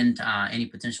to send any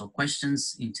potential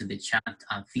questions into the chat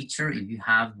feature if you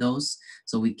have those,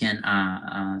 so we can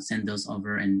send those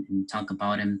over and talk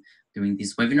about them during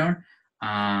this webinar.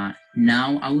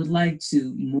 Now, I would like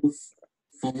to move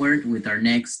forward with our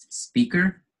next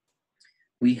speaker.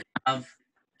 We have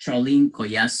Charlene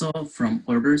Collazo from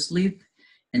ORDRSLIP.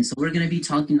 And so we're going to be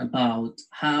talking about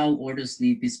how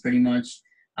ORDRSLIP is pretty much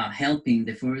helping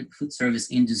the food service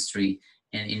industry.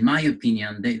 And in my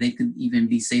opinion, they could even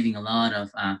be saving a lot of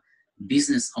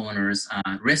business owners,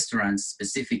 restaurants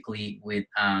specifically, with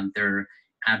their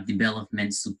app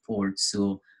development support.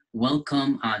 So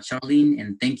welcome, Charlene,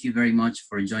 and thank you very much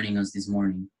for joining us this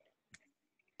morning.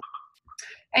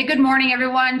 Hey, good morning,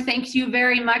 everyone. Thank you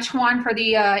very much, Juan, for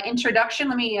the introduction.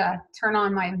 Let me turn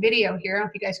on my video here. I don't know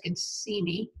if you guys can see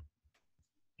me.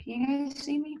 Can you guys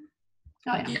see me?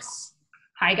 Oh, yeah. Yes.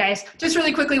 Hi, guys. Just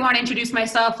really quickly want to introduce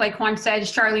myself. Like Juan said,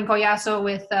 it's Charlene Collazo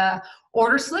with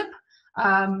ORDRSLIP.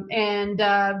 And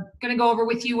going to go over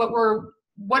with you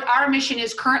what our mission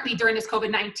is currently during this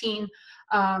COVID-19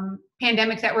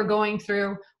 pandemic that we're going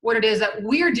through, what it is that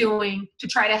we're doing to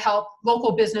try to help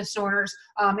local business owners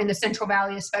in the Central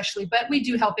Valley especially, but we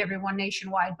do help everyone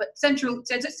nationwide, but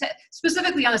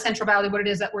specifically on the Central Valley, what it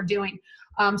is that we're doing.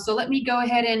 So let me go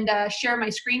ahead and share my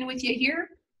screen with you here.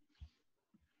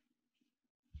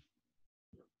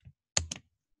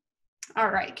 All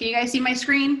right, can you guys see my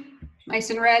screen?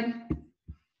 Nice and red?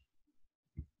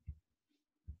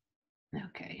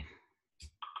 Okay.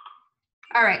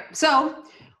 All right, so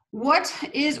what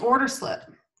is ORDRSLIP?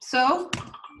 So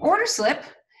ORDRSLIP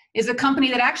is a company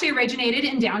that actually originated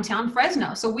in downtown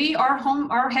Fresno. So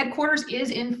our headquarters is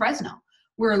in Fresno.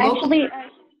 We're a local. Actually,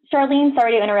 Charlene,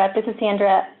 sorry to interrupt. This is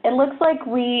Sandra. It looks like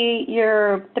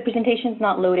the presentation's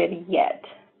not loaded yet.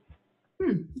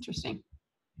 Interesting.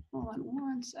 Hold on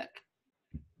one sec.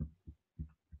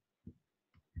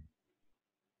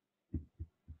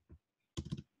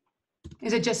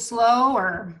 Is it just slow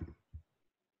or?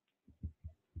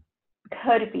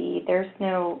 Could be. There's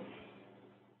no.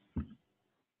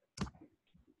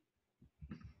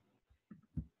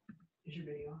 Is your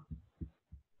video?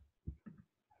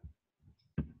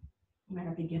 You might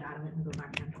have to get out of it and go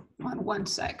back in. Hold on one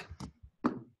sec.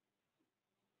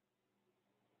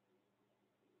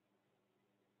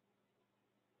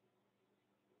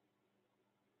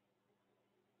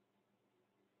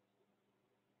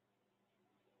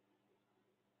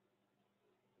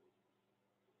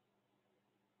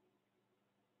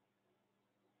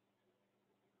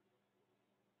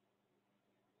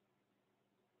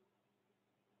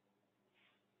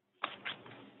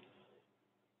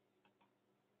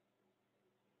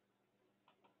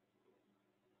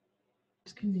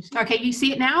 Okay, you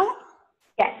see it now?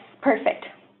 Yes, perfect.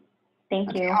 Thank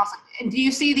Okay, you. awesome. And do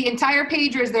you see the entire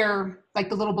page, or is there like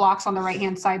the little blocks on the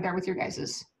right-hand side there with your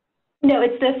guys's? No,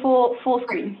 it's the full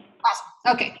screen.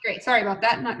 Awesome. Okay, great. Sorry about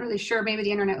that. Not really sure. Maybe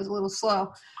the internet was a little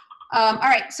slow. All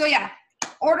right. So yeah,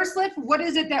 ORDRSLIP. What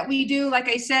is it that we do? Like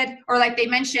I said, or like they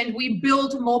mentioned, we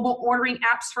build mobile ordering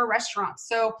apps for restaurants.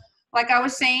 So like I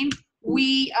was saying,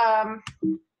 we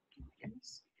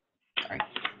sorry.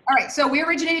 All right. So we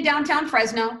originated downtown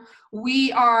Fresno.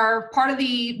 We are part of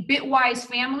the Bitwise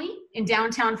family in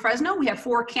downtown Fresno. We have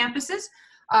 4 campuses.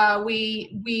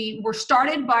 We were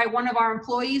started by one of our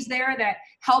employees there that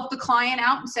helped the client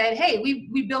out and said, hey,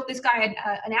 we built this guy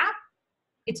an app.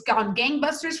 It's gone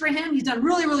gangbusters for him. He's done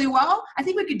really, really well. I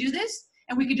think we could do this,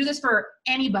 and we could do this for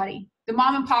anybody. The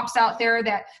mom and pops out there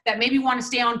that maybe want to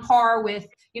stay on par with,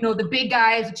 you know, the big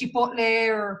guys,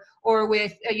 Chipotle or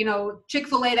with, you know,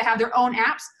 Chick-fil-A that have their own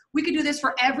apps. We could do this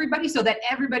for everybody so that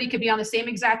everybody could be on the same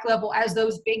exact level as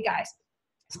those big guys,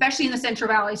 especially in the Central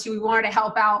Valley. So we wanted to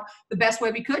help out the best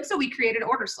way we could. So we created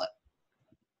ORDRSLIP.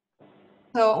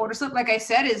 So ORDRSLIP, like I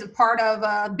said, is a part of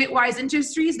Bitwise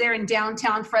Industries there in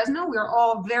downtown Fresno. We're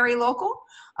all very local,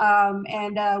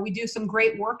 and we do some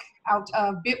great work out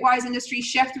of Bitwise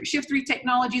Industries, Shift3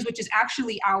 Technologies, which is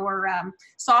actually our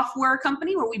software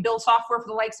company where we build software for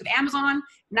the likes of Amazon,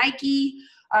 Nike,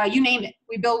 you name it.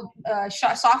 We build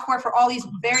software for all these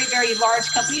very, very large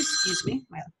companies. Excuse me,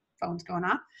 my phone's going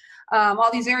off.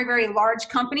 All these very, very large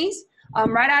companies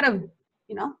right out of,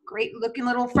 you know, great looking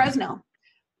little Fresno.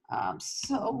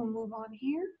 So we'll move on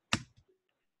here.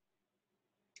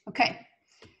 Okay.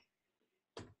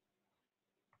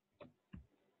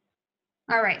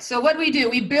 All right, so what do?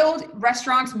 We build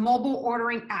restaurants' mobile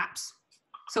ordering apps.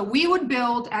 So we would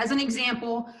build, as an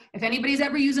example, if anybody's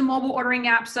ever used a mobile ordering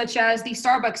app such as the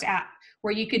Starbucks app,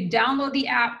 where you could download the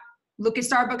app, look at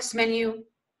Starbucks menu,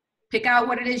 pick out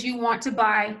what it is you want to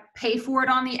buy, pay for it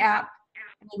on the app,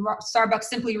 and then Starbucks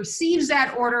simply receives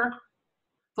that order,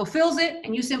 fulfills it,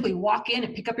 and you simply walk in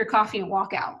and pick up your coffee and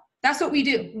walk out. That's what we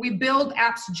do. We build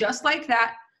apps just like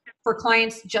that for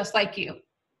clients just like you.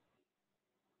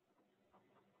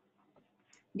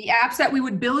 The apps that we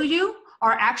would build you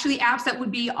are actually apps that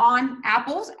would be on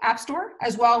Apple's App Store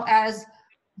as well as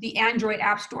the Android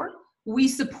App Store. We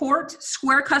support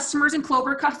Square customers and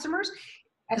Clover customers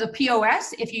as a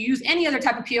POS. If you use any other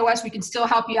type of POS, we can still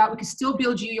help you out. We can still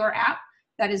build you your app.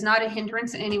 That is not a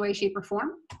hindrance in any way, shape, or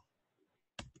form.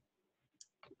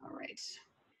 All right.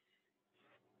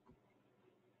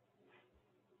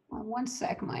 Well, one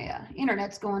sec, my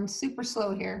internet's going super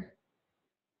slow here.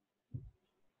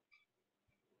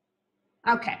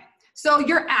 Okay, so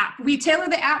your app, we tailor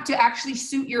the app to actually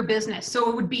suit your business. So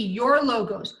it would be your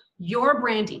logos, your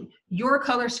branding, your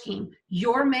color scheme,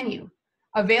 your menu,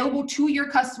 available to your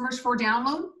customers for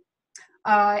download.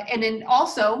 And then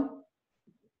also,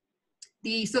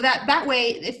 so that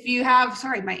way, if you have,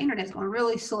 sorry, my internet's going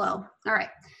really slow. All right,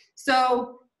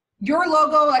 so your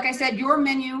logo, like I said, your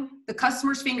menu, the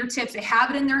customer's fingertips, they have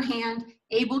it in their hand,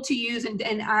 able to use and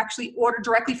actually order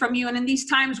directly from you. And in these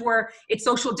times where it's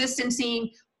social distancing,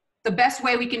 the best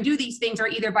way we can do these things are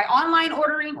either by online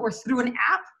ordering or through an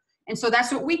app. And so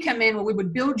that's what we come in, where we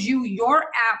would build you your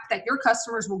app that your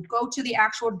customers will go to the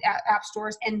actual app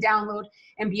stores and download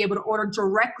and be able to order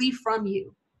directly from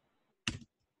you.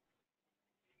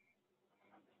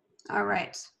 All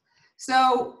right,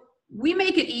 so we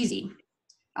make it easy.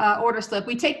 ORDRSLIP.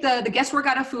 We take the guesswork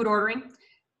out of food ordering.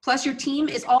 Plus your team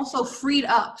is also freed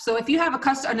up. So if you have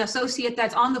an associate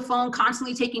that's on the phone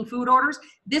constantly taking food orders,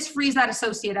 this frees that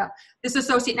associate up. This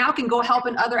associate now can go help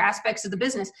in other aspects of the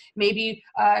business, maybe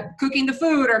cooking the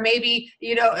food, or maybe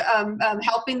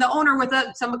helping the owner with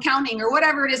some accounting or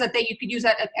whatever it is that you could use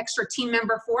that extra team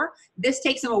member for. This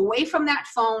takes them away from that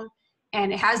phone,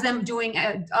 and it has them doing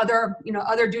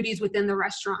other duties within the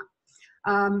restaurant.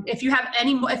 If you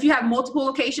have multiple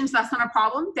locations, that's not a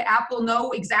problem. The app will know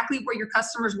exactly where your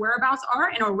customers' whereabouts are,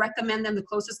 and it'll recommend them the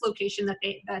closest location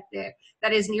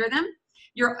that is near them.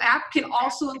 Your app can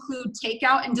also include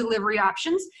takeout and delivery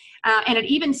options, and it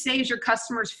even saves your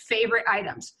customers' favorite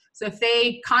items. So if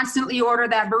they constantly order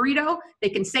that burrito, they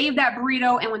can save that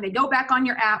burrito, and when they go back on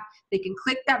your app, they can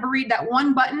click that burrito, that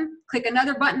one button, click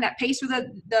another button that pays for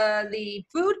the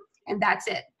food, and that's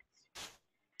it.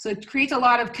 So it creates a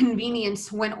lot of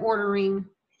convenience when ordering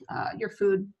your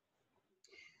food.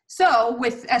 So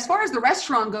as far as the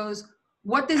restaurant goes,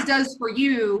 what this does for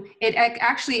you, it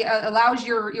actually allows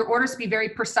your orders to be very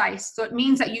precise. So it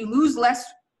means that you lose less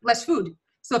food.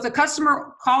 So if the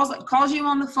customer calls you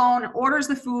on the phone, orders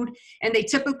the food, and they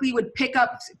typically would pick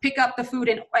up the food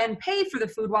and pay for the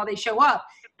food while they show up,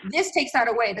 this takes that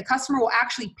away. The customer will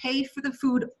actually pay for the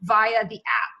food via the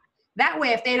app. That way,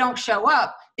 if they don't show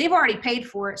up, they've already paid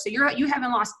for it. So you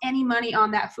haven't lost any money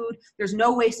on that food. There's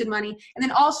no wasted money. And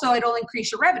then also it'll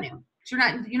increase your revenue. So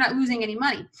you're not losing any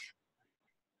money.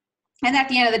 And at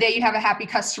the end of the day, you have a happy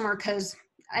customer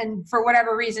and for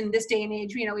whatever reason, this day and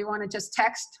age, we want to just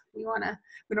text. We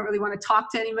don't really want to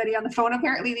talk to anybody on the phone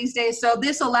apparently these days. So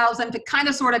this allows them to kind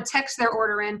of sort of text their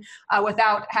order in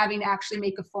without having to actually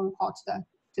make a phone call to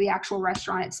the actual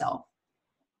restaurant itself.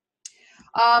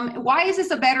 Why is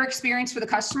this a better experience for the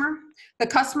customer? The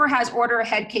customer has order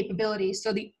ahead capabilities.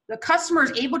 So the customer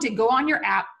is able to go on your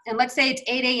app, and let's say it's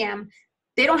 8 a.m.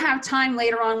 They don't have time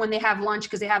later on when they have lunch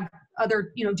because they have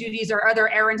other duties or other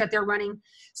errands that they're running.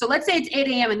 So let's say it's 8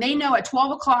 a.m. and they know at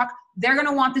 12 o'clock they're going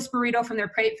to want this burrito from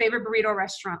their favorite burrito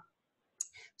restaurant.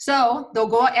 So they'll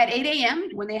go at 8 a.m.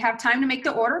 when they have time to make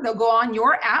the order. They'll go on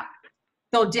your app.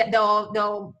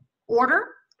 They'll order.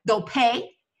 They'll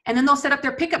pay. And then they'll set up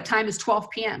their pickup time as 12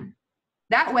 p.m.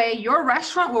 That way, your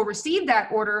restaurant will receive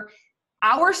that order.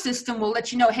 Our system will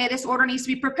let you know, hey, this order needs to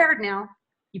be prepared now.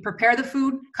 You prepare the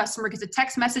food, customer gets a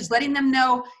text message letting them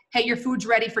know, hey, your food's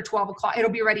ready for 12 o'clock.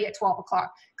 It'll be ready at 12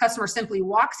 o'clock. Customer simply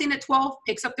walks in at 12,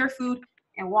 picks up their food,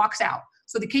 and walks out.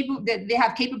 So they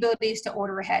have capabilities to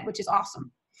order ahead, which is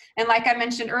awesome. And like I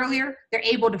mentioned earlier, they're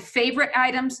able to favorite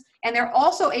items, and they're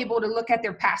also able to look at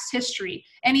their past history.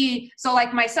 So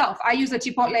like myself, I use the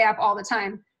Chipotle app all the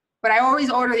time, but I always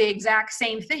order the exact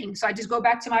same thing. So I just go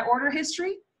back to my order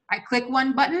history, I click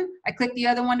one button, I click the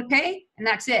other one to pay, and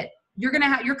that's it.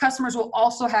 Your customers will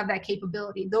also have that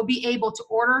capability. They'll be able to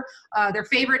order their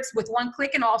favorites with one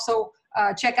click, and also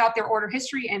check out their order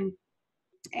history and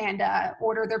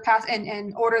order their past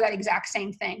and order that exact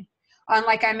same thing.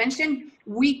 Like I mentioned,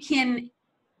 we can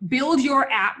build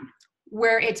your app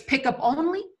where it's pickup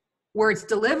only, where it's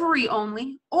delivery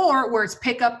only, or where it's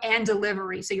pickup and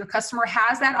delivery. So your customer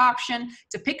has that option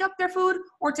to pick up their food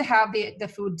or to have the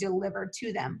food delivered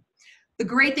to them. The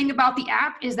great thing about the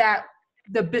app is that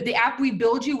the app we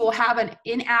build you will have an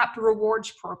in-app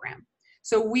rewards program.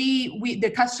 So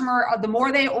the customer, the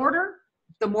more they order,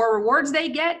 the more rewards they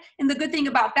get. And the good thing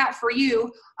about that for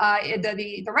you,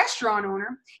 the restaurant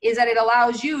owner, is that it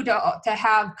allows you to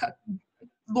have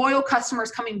loyal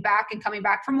customers coming back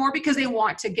for more because they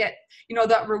want to get,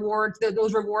 that rewards,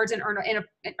 those rewards, and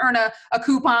earn a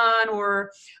coupon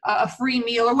or a free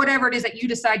meal or whatever it is that you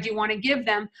decide you want to give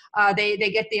them. They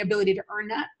get the ability to earn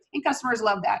that, and customers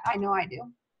love that. I know I do.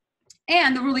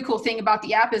 And the really cool thing about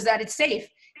the app is that it's safe.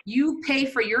 You pay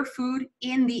for your food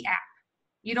in the app.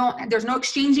 There's no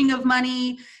exchanging of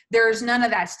money. There's none of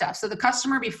that stuff. So the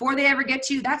customer, before they ever get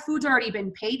to you, that food's already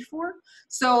been paid for.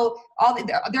 So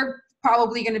they're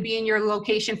probably going to be in your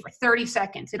location for 30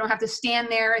 seconds. They don't have to stand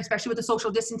there, especially with the social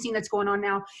distancing that's going on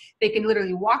now. They can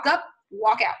literally walk up,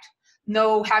 walk out.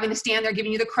 No having to stand there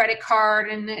giving you the credit card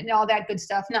and all that good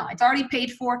stuff. No, it's already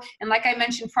paid for. And like I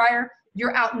mentioned prior,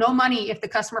 you're out no money if the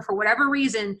customer, for whatever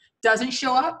reason, doesn't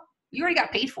show up. You already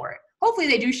got paid for it. Hopefully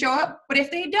they do show up, but if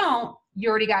they don't, you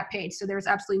already got paid. So there's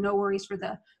absolutely no worries for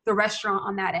the restaurant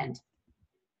on that end.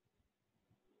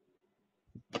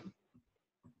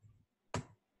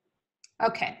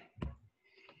 Okay.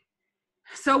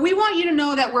 So we want you to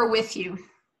know that we're with you.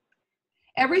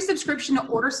 Every subscription to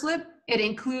ORDRSLIP, it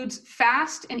includes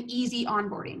fast and easy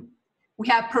onboarding. We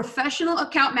have professional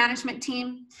account management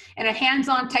team and a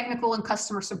hands-on technical and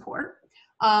customer support.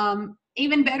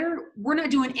 even better, we're not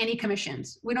doing any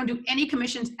commissions. We don't do any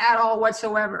commissions at all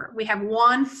whatsoever. We have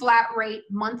one flat rate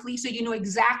monthly, so you know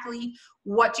exactly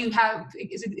what you have,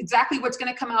 exactly what's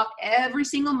going to come out every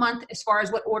single month as far as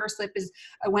what order slip is,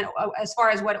 as far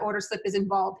as what order slip is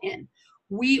involved in.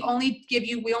 We only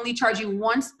charge you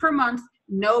once per month.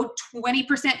 No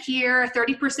 20% here,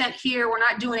 30% here. We're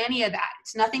not doing any of that.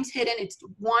 Nothing's hidden. It's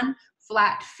one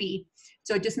flat fee.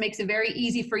 So it just makes it very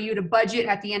easy for you to budget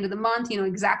at the end of the month. You know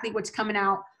exactly what's coming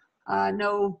out.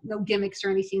 No gimmicks or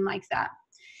anything like that.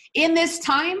 In this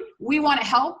time, we want to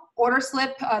help.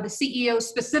 ORDRSLIP, the CEO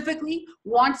specifically,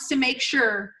 wants to make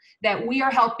sure that we are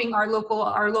helping our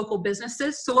local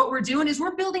businesses. So what we're doing is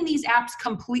we're building these apps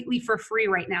completely for free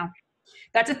right now.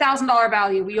 That's $1,000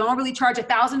 value. We don't really charge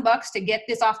 $1,000 to get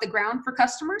this off the ground for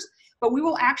customers, but we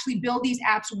will actually build these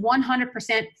apps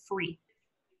 100% free.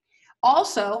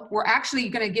 Also, we're actually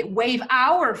going to waive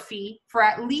our fee for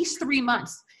at least 3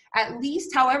 months, at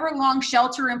least however long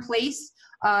shelter in place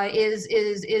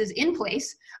is in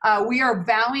place. We are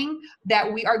vowing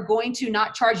that we are going to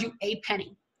not charge you a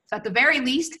penny. So at the very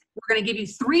least, we're going to give you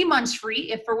 3 months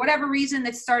free. If for whatever reason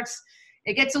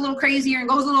it gets a little crazier and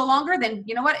goes a little longer, then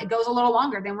you know what? It goes a little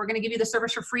longer. Then we're going to give you the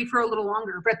service for free for a little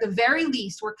longer. But at the very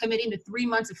least, we're committing to 3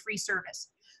 months of free service.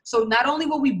 So not only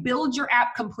will we build your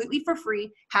app completely for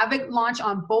free, have it launch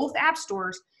on both app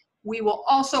stores, we will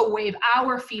also waive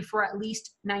our fee for at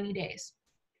least 90 days.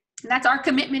 And that's our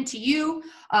commitment to you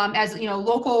as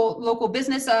local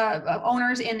business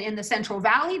owners in the Central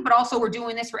Valley, but also we're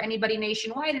doing this for anybody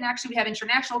nationwide. And actually we have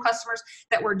international customers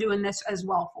that we're doing this as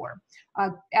well for,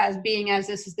 as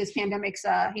this pandemic's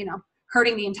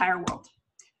hurting the entire world.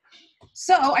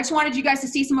 So I just wanted you guys to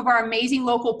see some of our amazing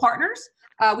local partners.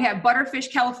 We have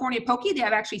Butterfish California Poke. They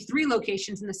have actually 3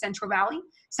 locations in the Central Valley.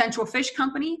 Central Fish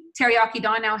Company, Teriyaki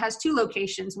Don now has 2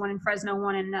 locations, one in Fresno,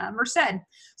 one in Merced.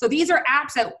 So these are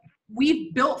apps that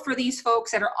we've built for these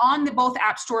folks that are on both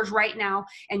app stores right now,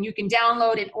 and you can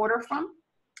download and order from.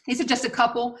 These are just a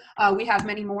couple. We have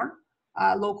many more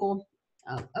local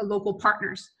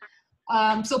partners.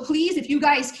 So please, if you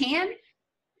guys can,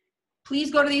 please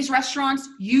go to these restaurants,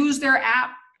 use their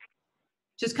app.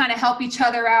 Just kind of help each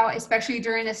other out, especially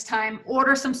during this time.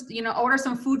 Order some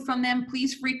food from them.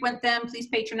 Please frequent them. Please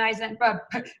patronize them.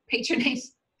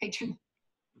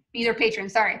 Be their patron.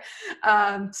 Sorry.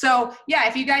 So yeah,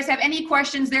 if you guys have any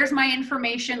questions, there's my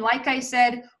information. Like I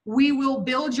said, we will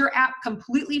build your app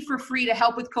completely for free to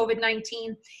help with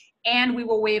COVID-19, and we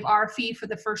will waive our fee for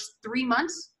the first 3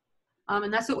 months.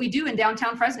 And that's what we do in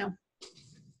downtown Fresno.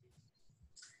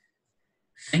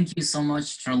 Thank you so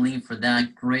much, Charlene, for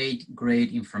that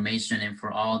great information and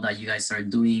for all that you guys are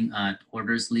doing at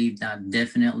ORDRSLIP. That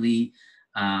definitely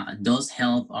does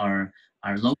help our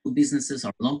local businesses,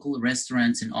 our local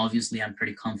restaurants, and obviously I'm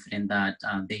pretty confident that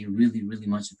they really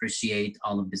much appreciate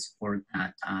all of the support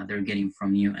that they're getting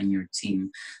from you and your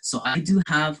team. So I do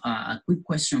have a quick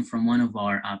question from one of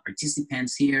our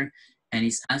participants here, and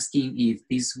he's asking if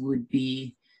this would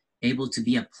be able to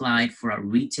be applied for a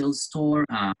retail store.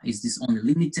 Is this only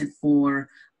limited for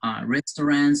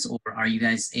restaurants, or are you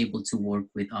guys able to work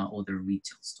with other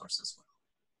retail stores as well?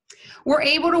 We're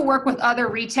able to work with other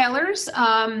retailers.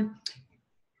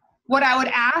 What I would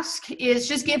ask is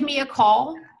just give me a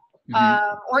call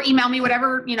or email me,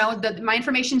 whatever, my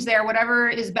information's there, whatever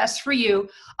is best for you.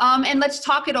 And let's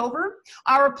talk it over.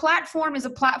 Our platform is a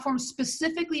platform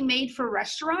specifically made for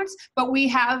restaurants, but we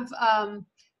have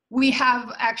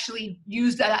actually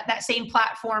used that same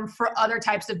platform for other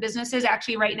types of businesses.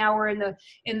 Actually, right now we're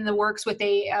in the works with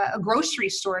a grocery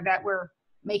store that we're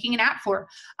making an app for.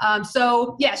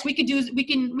 So yes, we can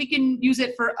use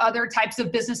it for other types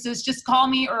of businesses. Just call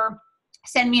me or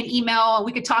send me an email.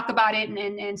 We could talk about it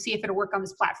and see if it'll work on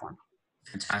this platform.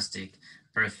 Fantastic.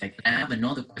 Perfect. I have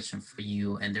another question for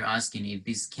you, and they're asking if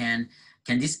can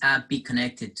this app be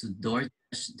connected to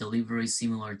DoorDash delivery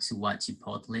similar to what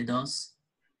Chipotle does?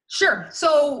 Sure.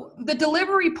 So the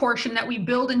delivery portion that we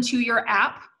build into your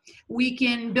app, we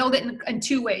can build it in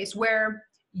 2 ways, where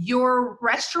your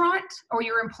restaurant or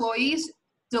your employees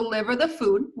deliver the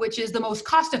food, which is the most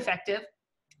cost-effective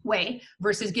way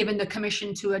versus giving the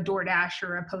commission to a DoorDash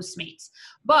or a Postmates.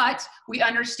 But we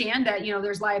understand that,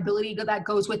 there's liability that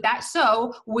goes with that.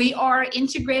 So we are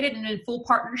integrated and in full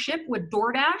partnership with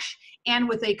DoorDash and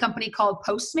with a company called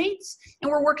Postmates. And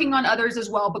we're working on others as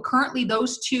well. But currently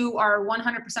those 2 are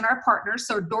 100% our partners.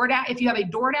 So DoorDash, if you have a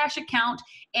DoorDash account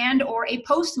and or a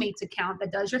Postmates account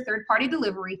that does your third-party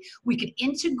delivery, we could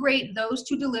integrate those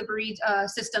 2 delivery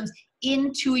systems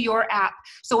into your app.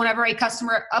 So whenever a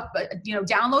customer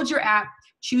downloads your app,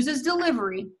 chooses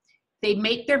delivery, they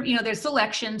make their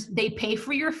selections, they pay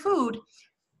for your food,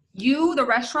 You, the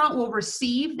restaurant, will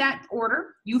receive that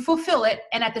order, you fulfill it,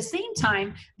 and at the same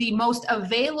time, the most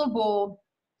available,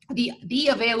 the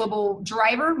available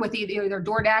driver with either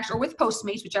DoorDash or with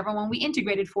Postmates, whichever one we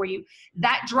integrated for you,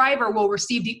 that driver will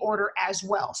receive the order as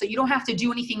well. So you don't have to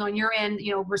do anything on your end,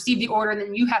 receive the order and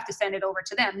then you have to send it over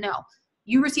to them. No,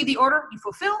 you receive the order, you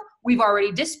fulfill. We've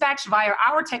already dispatched via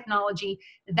our technology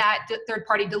that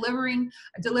third-party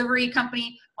delivery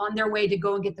company on their way to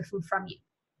go and get the food from you.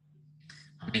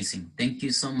 Amazing. Thank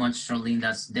you so much, Charlene.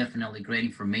 That's definitely great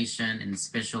information, and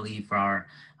especially for our,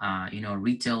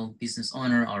 retail business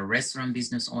owner or restaurant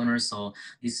business owner. So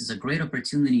this is a great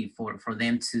opportunity for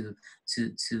them to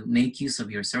make use of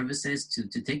your services,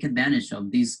 to take advantage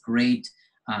of this great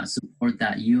support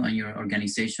that you and your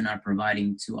organization are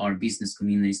providing to our business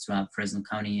communities throughout Fresno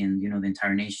County and, the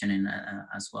entire nation, and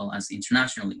as well as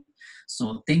internationally.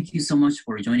 So thank you so much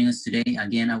for joining us today.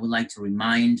 Again, I would like to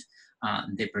remind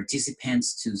the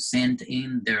participants to send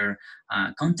in their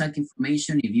contact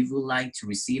information. If you would like to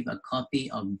receive a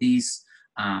copy of this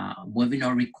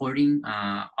webinar recording,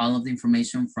 all of the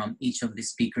information from each of the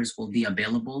speakers will be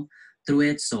available through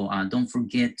it. So don't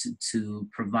forget to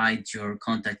provide your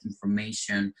contact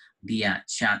information via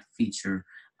chat feature.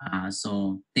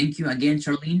 So thank you again,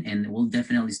 Charlene, and we'll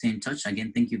definitely stay in touch.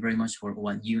 Again, thank you very much for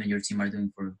what you and your team are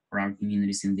doing for our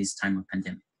communities in this time of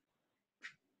pandemic.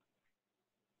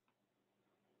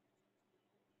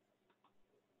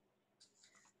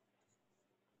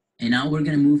 And now we're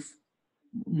going to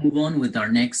move on with our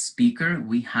next speaker.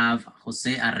 We have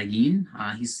Jose Arreguin.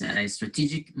 He's a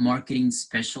strategic marketing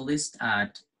specialist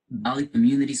at Valley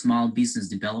Community Small Business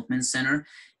Development Center.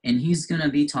 And he's going to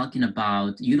be talking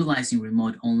about utilizing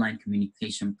remote online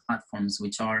communication platforms,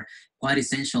 which are quite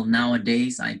essential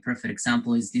nowadays. A perfect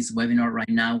example is this webinar right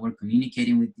now. We're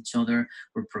communicating with each other.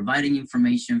 We're providing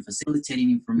information, facilitating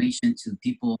information to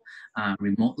people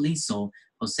remotely. So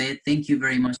Jose, thank you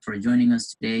very much for joining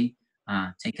us today.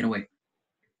 Take it away.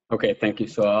 Okay, thank you.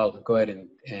 So I'll go ahead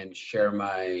and share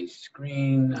my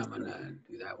screen. I'm gonna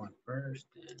do that one first.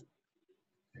 And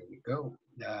there we go.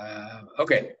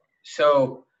 Okay,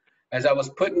 so as I was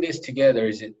putting this together,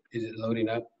 is it loading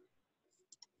up?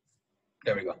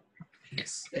 There we go.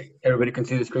 Yes. Everybody can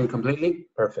see the screen completely?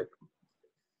 Perfect.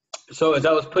 So as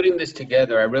I was putting this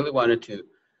together, I really wanted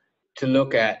to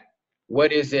look at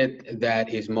what is it that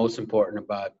is most important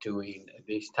about doing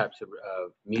these types of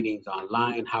meetings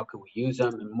online? How can we use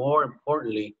them? And more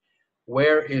importantly,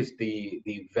 where is the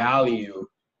value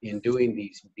in doing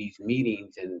these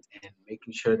meetings and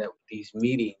making sure that these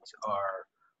meetings are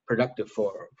productive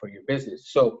for your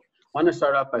business? So I want to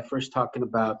start off by first talking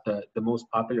about the most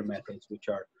popular methods, which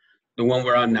are the one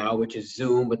we're on now, which is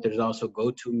Zoom, but there's also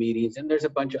GoToMeetings, and there's a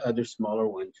bunch of other smaller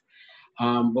ones.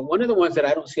 But one of the ones that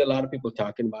I don't see a lot of people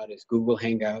talking about is Google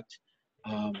Hangouts.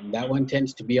 That one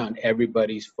tends to be on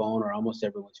everybody's phone, or almost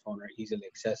everyone's phone, or easily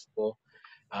accessible.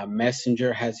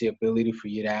 Messenger has the ability for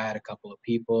you to add a couple of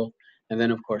people. And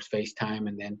then, of course, FaceTime,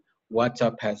 and then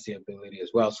WhatsApp has the ability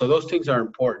as well. So those things are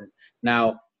important.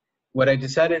 Now, what I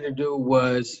decided to do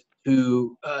was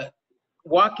to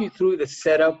walk you through the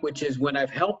setup, which is when I've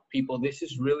helped people, this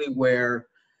is really where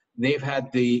they've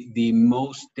had the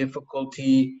most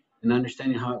difficulty in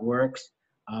understanding how it works,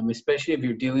 especially if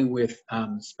you're dealing with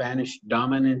Spanish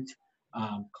dominant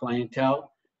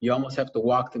clientele. You almost have to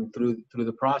walk them through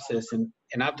the process. And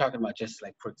I'm talking about just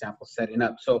like, for example, setting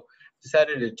up. So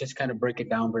decided to just kind of break it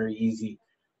down very easy.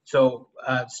 So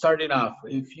starting off,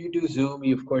 if you do Zoom,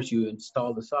 of course, you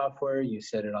install the software, you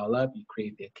set it all up, you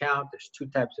create the account. There's two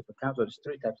types of accounts, or there's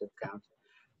three types of accounts.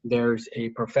 There's a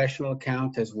professional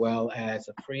account as well as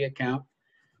a free account.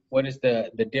 What is the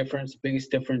difference?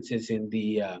 Biggest difference is in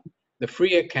the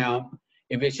free account.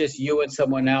 If it's just you and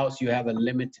someone else, you have a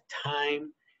limited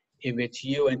time. If it's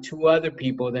you and two other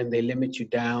people, then they limit you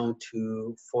down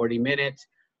to 40 minutes.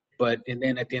 And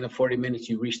then at the end of 40 minutes,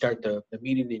 you restart the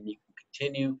meeting and you can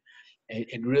continue.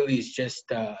 It really is just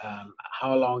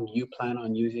how long you plan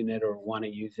on using it or want to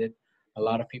use it. A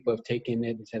lot of people have taken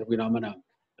it and said, I'm gonna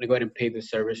go ahead and pay the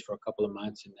service for a couple of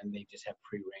months, and then they just have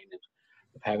free reign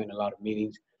of having a lot of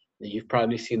meetings. You've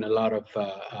probably seen a lot of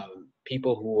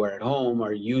people who are at home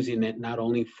are using it not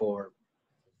only for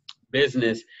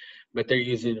business, but they're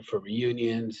using it for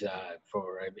reunions.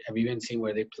 I've even seen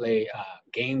where they play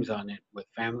games on it with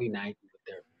family night with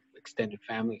their extended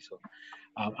family. So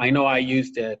I know I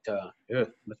used it,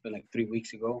 must have been like 3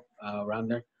 weeks ago, around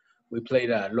there. We played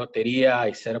Loteria.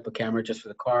 I set up a camera just for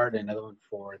the card, another one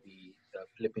for the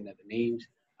flipping of the names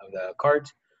of the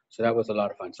cards. So that was a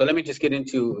lot of fun. So let me just get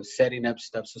into setting up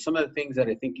stuff. So some of the things that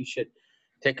I think you should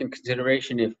take in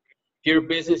consideration if you're a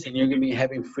business and you're going to be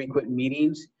having frequent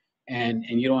meetings and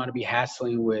you don't want to be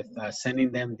hassling with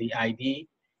sending them the ID,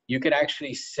 you could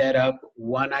actually set up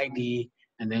one ID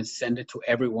and then send it to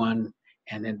everyone,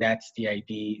 and then that's the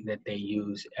ID that they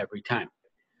use every time.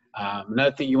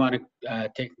 Another thing you want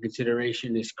to take into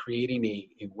consideration is creating a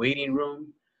waiting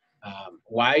room.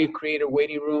 Why create a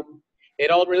waiting room? It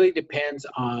all really depends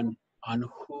on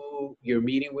who you're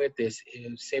meeting with.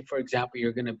 Say, for example,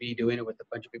 you're going to be doing it with a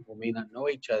bunch of people who may not know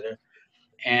each other.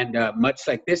 And much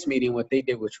like this meeting, what they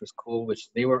did, which was cool, which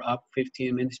they were up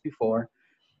 15 minutes before,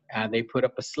 they put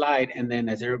up a slide, and then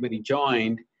as everybody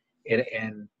joined,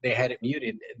 and they had it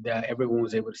muted, everyone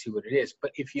was able to see what it is.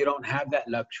 But if you don't have that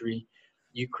luxury,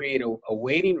 you create a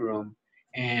waiting room,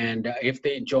 and if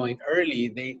they join early,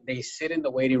 they sit in the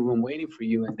waiting room waiting for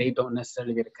you, and they don't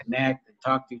necessarily get to connect and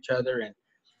talk to each other,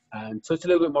 and so it's a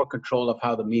little bit more control of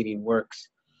how the meeting works.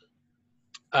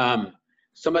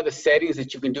 Some of the settings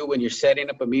that you can do when you're setting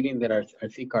up a meeting that I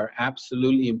think are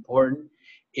absolutely important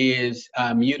is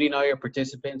muting all your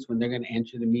participants when they're going to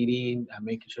enter the meeting,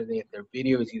 making sure that their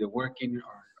video is either working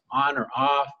or on or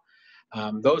off.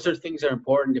 Those are things that are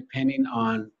important depending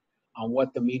on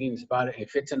what the meeting is about.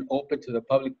 If it's an open to the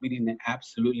public meeting, then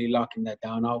absolutely locking that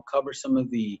down. I'll cover some of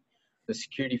the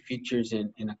security features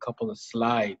in a couple of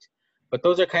slides. But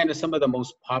those are kind of some of the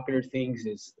most popular things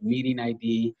is meeting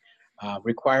ID,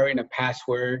 requiring a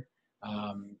password.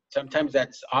 Sometimes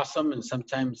that's awesome and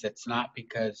sometimes that's not,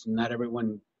 because not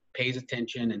everyone pays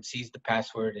attention and sees the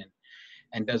password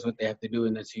and does what they have to do.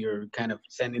 And then so you're kind of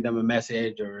sending them a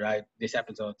message, or this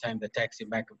happens all the time, the texting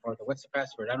back and forth. What's the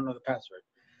password? I don't know the password.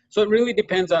 So it really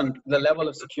depends on the level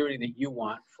of security that you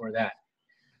want for that.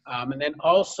 And then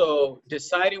also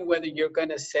deciding whether you're going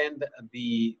to send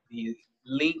the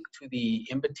link to the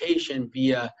invitation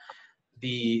via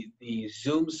the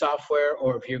Zoom software,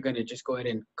 or if you're going to just go ahead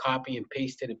and copy and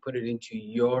paste it and put it into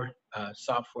your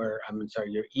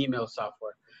your email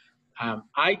software.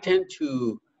 I tend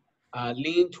to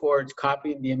lean towards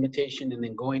copying the invitation and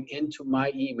then going into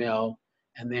my email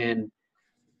and then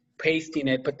pasting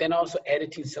it, but then also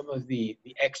editing some of the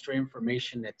extra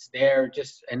information that's there,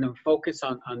 and then focus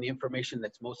on the information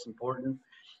that's most important.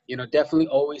 You know, definitely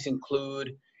always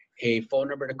include a phone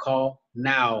number to call.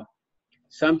 Now,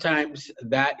 sometimes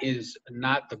that is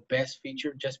not the best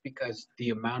feature, just because the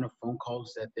amount of phone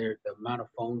calls the amount of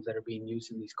phones that are being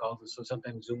used in these calls. And so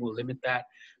sometimes Zoom will limit that.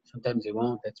 Sometimes it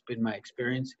won't. That's been my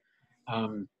experience.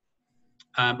 And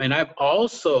I've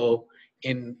also,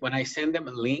 when I send them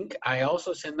a link, I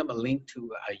also send them a link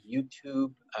to a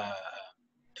YouTube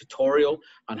tutorial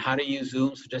on how to use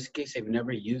Zoom. So just in case they've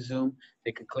never used Zoom,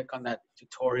 they can click on that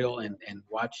tutorial and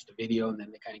watch the video, and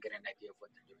then they kind of get an idea of what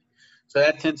they're doing. So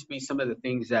that tends to be some of the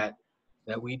things that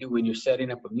we do when you're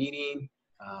setting up a meeting.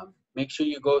 Make sure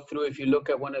you go through, if you look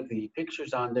at one of the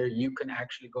pictures on there, you can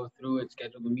actually go through and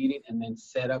schedule the meeting and then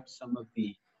set up some of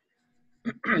the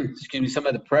excuse me, some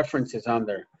of the preferences on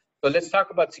there. So let's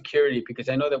talk about security, because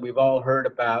I know that we've all heard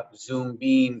about Zoom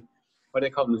being, what do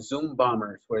they call them, Zoom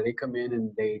bombers, where they come in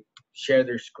and they share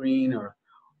their screen,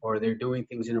 or they're doing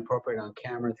things inappropriate on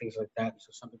camera, things like that. So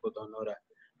some people don't know to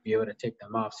be able to take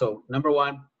them off. So number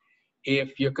one,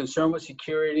 if you're concerned with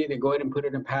security, then go ahead and put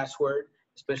in a password,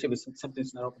 especially if it's something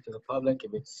that's not open to the public.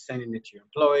 If it's sending it to your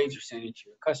employees or sending it to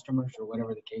your customers or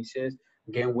whatever the case is.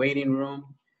 Again, waiting room.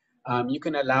 You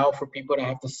can allow for people to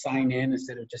have to sign in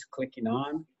instead of just clicking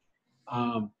on.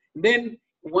 Then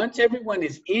once everyone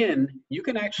is in, you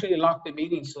can actually lock the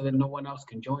meeting so that no one else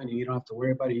can join, and you don't have to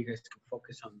worry about it. You guys can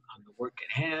focus on the work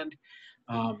at hand.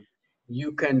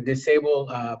 You can disable,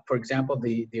 for example,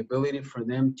 the ability for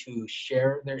them to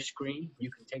share their screen.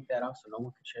 You can take that off so no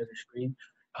one can share their screen.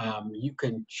 You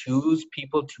can choose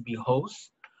people to be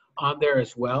hosts on there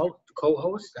as well,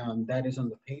 co-hosts. That is on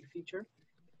the paid feature.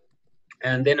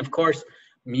 And then, of course,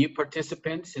 mute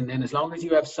participants. And then as long as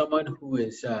you have someone who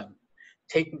is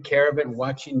taking care of it,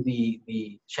 watching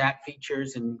the chat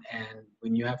features, and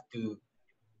when you have to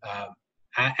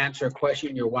answer a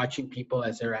question, you're watching people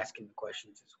as they're asking the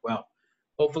questions as well.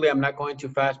 Hopefully I'm not going too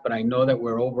fast, but I know that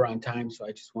we're over on time, so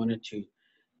I just wanted to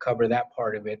cover that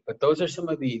part of it. But those are some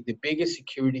of the biggest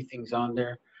security things on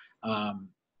there.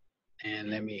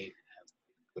 And let me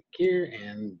click here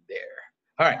and there.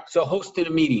 All right, so hosting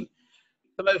a meeting.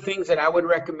 Some of the things that I would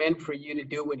recommend for you to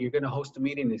do when you're going to host a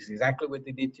meeting is exactly what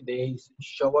they did today.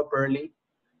 Show up early.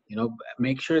 You know,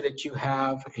 make sure that you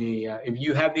have if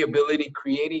you have the ability,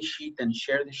 create a sheet and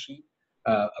share the sheet,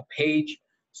 a page,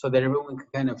 so that everyone can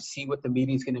kind of see what the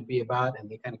meeting is going to be about, and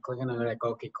they kind of click on it and they're like,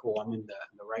 okay, cool, I'm in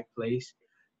the right place.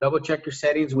 Double check your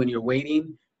settings when you're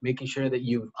waiting, making sure that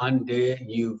you've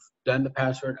done the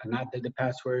password or not did the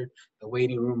password, the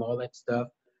waiting room, all that stuff.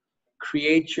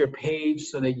 create your page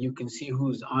so that you can see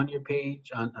who's on your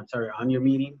page, on your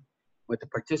meeting with the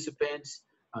participants.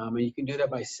 And you can do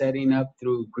that by setting up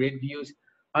through grid views.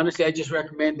 Honestly, I just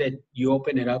recommend that you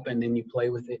open it up and then you play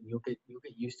with it, and you'll get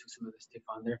used to some of the stuff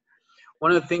on there.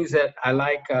 One of the things that I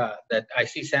like that I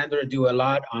see Sandra do a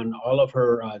lot on all of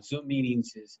her Zoom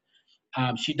meetings is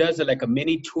she does like a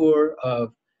mini tour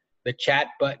of the chat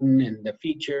button and the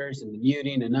features and the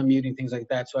muting and unmuting, things like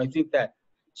that. So I think that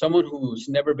someone who's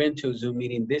never been to a Zoom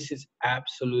meeting, this is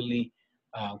absolutely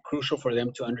crucial for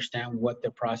them to understand what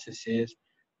their process is.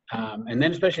 And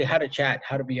then especially how to chat,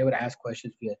 how to be able to ask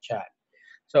questions via chat.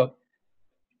 So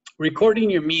recording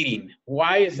your meeting,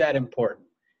 why is that important?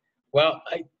 Well,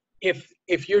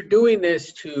 if you're doing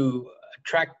this to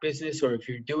attract business, or if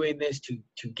you're doing this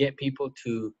to get people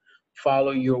to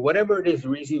follow you, or whatever it is, the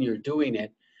reason you're doing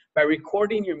it, by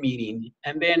recording your meeting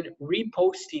and then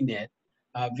reposting it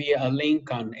via a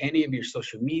link on any of your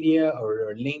social media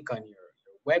or a link on your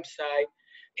website,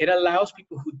 it allows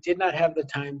people who did not have the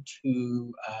time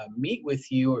to meet with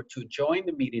you or to join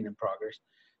the meeting in progress,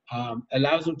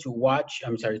 allows them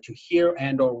to hear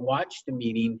and or watch the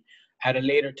meeting at a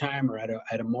later time or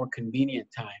at a more convenient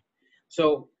time.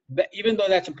 So even though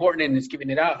that's important and it's giving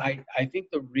it out, I think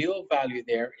the real value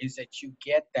there is that you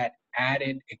get that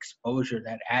added exposure,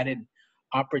 that added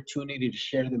opportunity to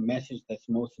share the message that's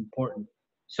most important.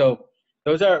 So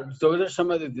those are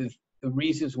some of the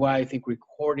reasons why I think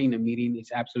recording a meeting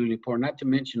is absolutely important. Not to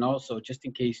mention also, just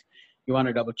in case you want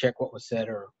to double check what was said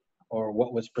or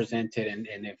what was presented, and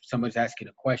if someone's asking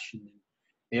a question and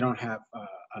they don't have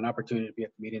an opportunity to be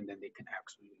at the meeting, then they can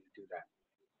absolutely do that.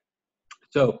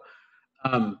 So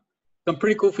some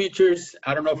pretty cool features.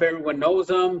 I don't know if everyone knows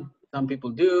them. Some people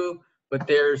do, but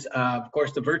there's of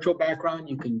course the virtual background.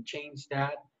 You can change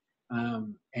that,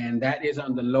 and that is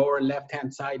on the lower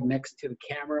left-hand side next to the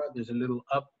camera. There's a little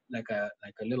up, like a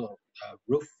little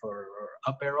roof or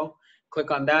up arrow.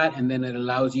 Click on that, and then it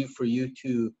allows you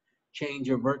to change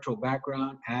your virtual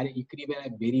background. Add it. You could even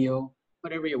add video,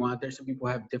 whatever you want. There's some people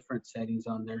have different settings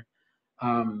on there.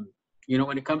 You know,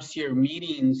 when it comes to your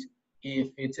meetings,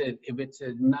 if it's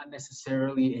not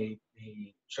necessarily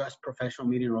a just professional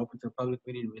meeting or open to the public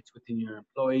meeting, if it's within your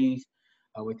employees,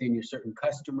 within your certain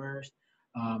customers.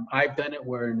 I've done it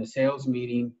where in the sales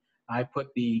meeting, I put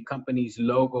the company's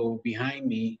logo behind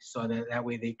me so that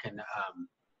way they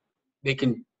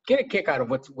can get a kick out of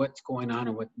what's going on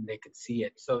and what they can see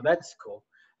it. So that's cool.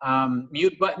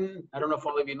 Mute button. I don't know if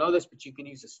all of you know this, but you can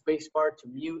use the space bar to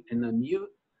mute and unmute.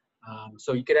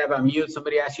 So you could have a mute.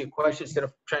 Somebody asks you a question, instead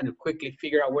of trying to quickly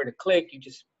figure out where to click, you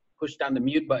just push down the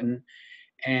mute button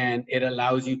and it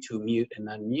allows you to mute and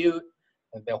unmute.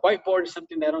 The whiteboard is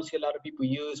something that I don't see a lot of people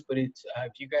use, but it's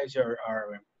if you guys are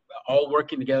all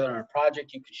working together on a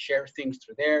project, you can share things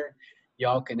through there.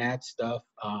 Y'all can add stuff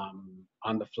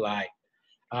on the fly.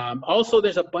 Also,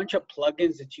 there's a bunch of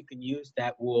plugins that you can use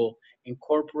that will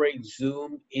incorporate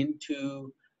Zoom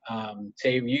into,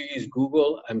 say if you use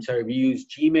if you use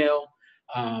Gmail,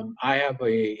 I have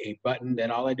a button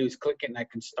that all I do is click it and I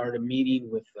can start a meeting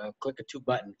with click of 2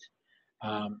 buttons.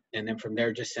 And then from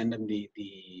there, just send them the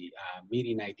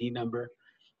meeting ID number.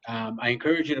 I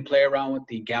encourage you to play around with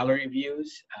the gallery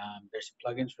views. There's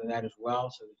some plugins for that as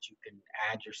well, so that you can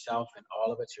add yourself and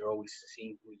all of it, so you're always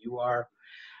seeing who you are.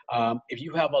 If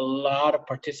you have a lot of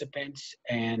participants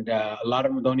and a lot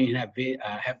of them don't even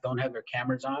don't have their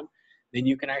cameras on, then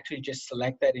you can actually just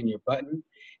select that in your button,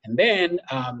 and then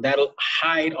that'll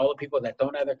hide all the people that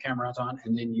don't have their cameras on,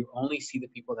 and then you only see the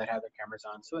people that have their cameras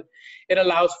on. So it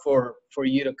allows for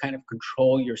you to kind of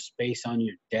control your space on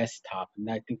your desktop,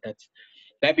 and I think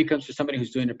that becomes, for somebody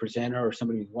who's doing a presenter or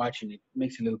somebody who's watching, it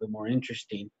makes it a little bit more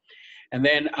interesting. And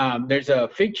then there's a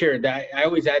feature that I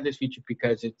always add this feature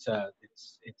because it's a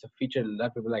feature that a lot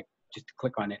of people like just to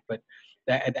click on it, but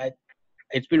that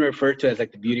it's been referred to as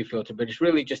like the beauty filter, but it's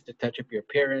really just to touch up your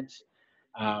appearance.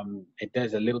 It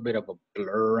does a little bit of a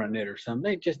blur on it or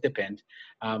something. It just depends.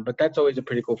 But that's always a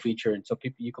pretty cool feature, and so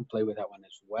you can play with that one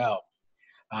as well.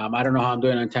 I don't know how I'm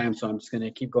doing on time, so I'm just going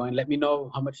to keep going. Let me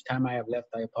know how much time I have left.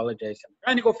 I apologize. I'm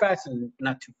trying to go fast and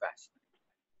not too fast.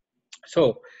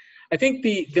 So I think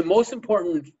the most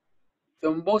important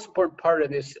part of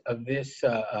this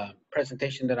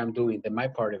presentation that I'm doing, my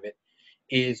part of it,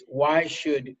 is why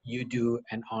should you do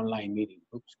an online meeting?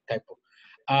 Oops, typo.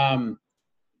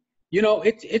 You know,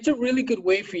 it's a really good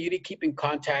way for you to keep in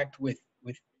contact with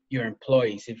your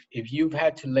employees. If you've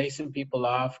had to lay some people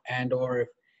off, and or if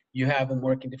you have them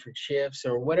working different shifts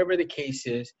or whatever the case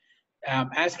is,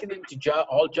 asking them to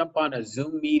all jump on a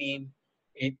Zoom meeting,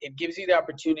 it gives you the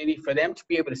opportunity for them to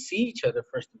be able to see each other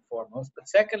first and foremost. But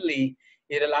secondly,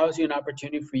 It allows you an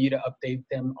opportunity for you to update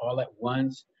them all at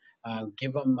once,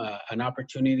 give them an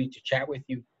opportunity to chat with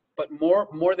you. But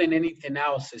more than anything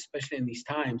else, especially in these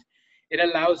times, it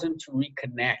allows them to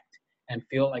reconnect and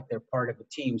feel like they're part of a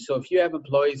team. So if you have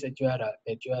employees that you had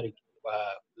to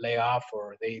lay off,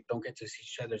 or they don't get to see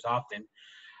each other as often,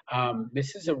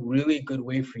 this is a really good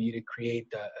way for you to create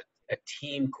a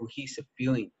team cohesive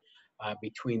feeling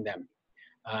between them.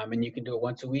 And you can do it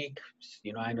once a week.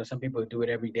 You know, I know some people do it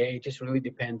every day. It just really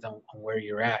depends on where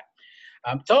you're at.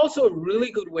 It's also a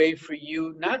really good way for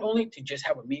you not only to just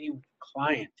have a meeting with a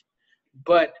client,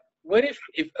 but what if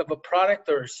of a product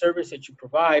or a service that you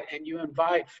provide, and you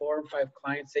invite 4 or 5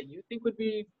 clients that you think would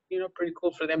be, you know, pretty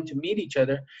cool for them to meet each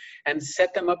other, and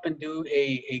set them up and do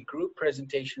a group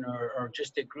presentation or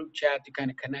just a group chat to kind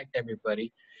of connect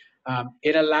everybody.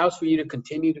 It allows for you to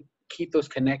continue to keep those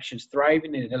connections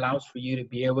thriving, and it allows for you to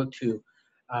be able to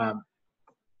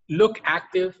look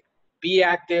active, be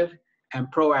active, and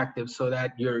proactive, so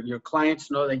that your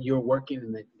clients know that you're working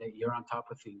and that you're on top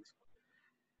of things.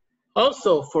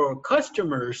 Also, for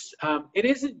customers, it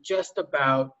isn't just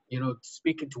about, you know,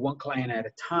 speaking to one client at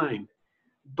a time,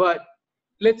 but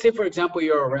let's say, for example,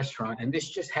 you're a restaurant, and this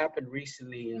just happened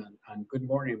recently on Good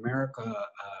Morning America.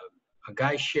 A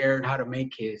guy shared how to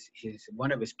make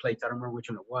one of his plates. I don't remember which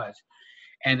one it was,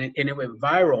 and it went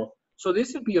viral. So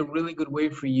this would be a really good way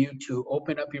for you to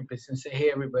open up your business. Say,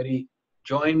 hey, everybody,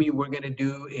 join me. We're going to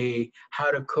do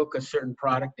how to cook a certain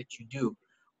product that you do.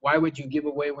 Why would you give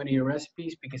away one of your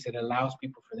recipes? Because it allows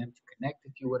people for them to connect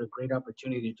with you. What a great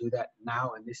opportunity to do that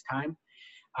now in this time.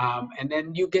 And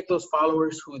then you get those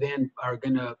followers who then are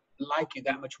going to like you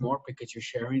that much more because you're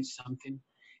sharing something.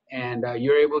 And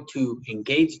you're able to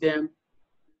engage them,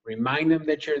 remind them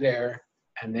that you're there,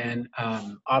 and then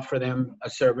offer them a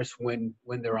service when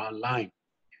they're online.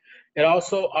 It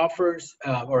also offers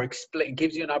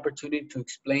gives you an opportunity to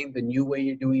explain the new way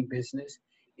you're doing business.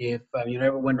 If you know,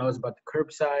 everyone knows about the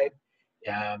curbside,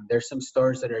 there's some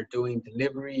stores that are doing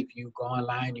delivery. If you go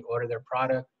online, you order their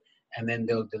product, and then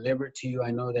they'll deliver it to you.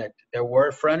 I know that there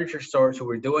were furniture stores who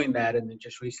were doing that, and then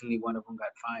just recently one of them got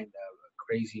fined.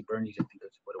 Crazy Bernie's, I think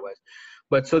that's what it was.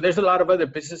 But so there's a lot of other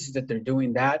businesses that they're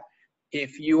doing that.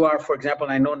 If you are, for example,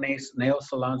 I know nail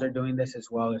salons are doing this as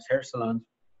well as hair salons.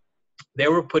 They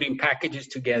were putting packages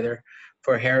together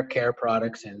for hair care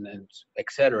products and et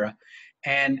cetera.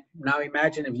 And now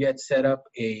imagine if you had set up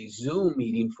a Zoom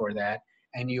meeting for that,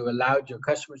 and you allowed your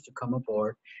customers to come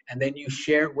aboard, and then you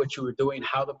shared what you were doing,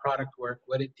 how the product worked,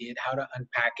 what it did, how to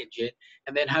unpackage it,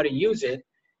 and then how to use it.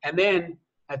 And then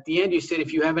at the end, you said,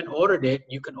 if you haven't ordered it,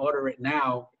 you can order it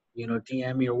now, you know,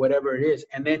 DM me or whatever it is.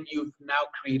 And then you've now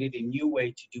created a new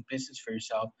way to do business for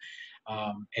yourself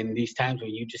in these times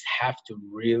when you just have to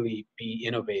really be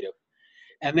innovative.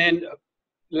 And then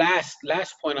last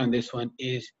point on this one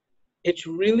is, it's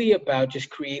really about just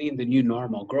creating the new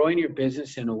normal, growing your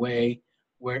business in a way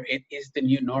where it is the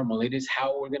new normal. It is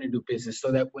how we're going to do business,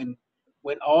 so that when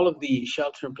all of the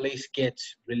shelter in place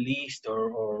gets released,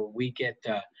 or we get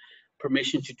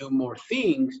permission to do more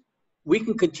things, we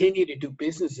can continue to do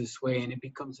business this way, and it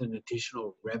becomes an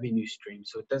additional revenue stream.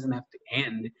 So it doesn't have to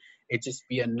end. It just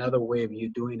be another way of you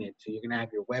doing it. So you're going to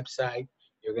have your website,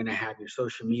 you're going to have your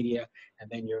social media, and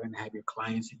then you're going to have your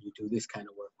clients that you do this kind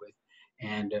of work with.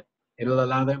 And it'll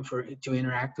allow them to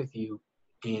interact with you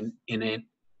in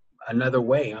another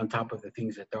way on top of the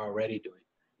things that they're already doing.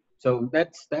 So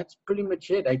that's pretty much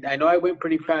it. I know I went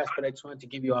pretty fast, but I just wanted to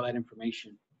give you all that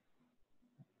information.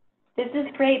 This is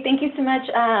great. Thank you so much,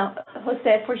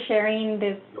 Jose, for sharing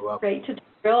this great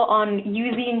tutorial on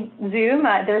using Zoom.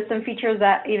 There's some features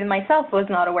that even myself was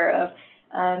not aware of.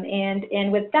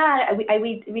 And with that,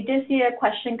 we did see a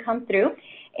question come through.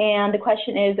 And the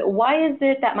question is, why is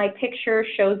it that my picture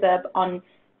shows up on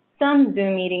some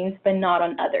Zoom meetings but not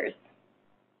on others?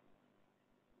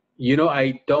 You know,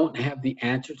 I don't have the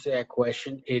answer to that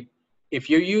question. If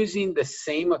you're using the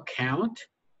same account,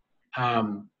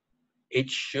 it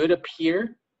should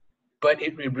appear, but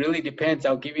it really depends.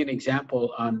 I'll give you an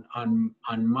example on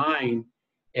mine.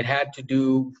 It had to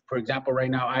do, for example, right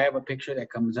now I have a picture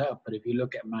that comes up, but if you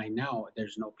look at mine now,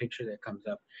 there's no picture that comes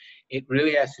up. It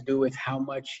really has to do with how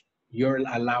much you're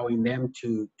allowing them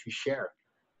to share.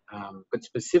 But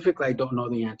specifically, I don't know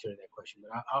the answer to that question,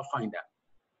 but I'll find out.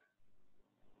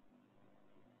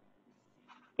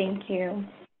 Thank you.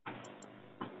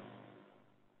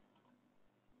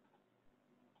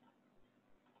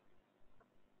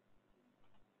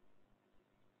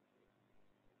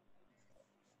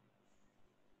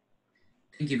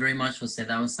 Thank you very much, Jose.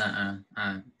 That was a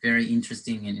very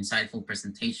interesting and insightful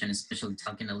presentation, especially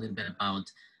talking a little bit about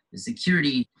the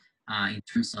security in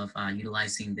terms of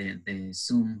utilizing the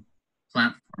Zoom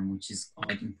platform, which is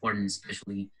quite important,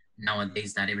 especially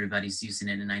nowadays that everybody's using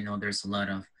it. And I know there's a lot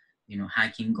of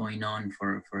hacking going on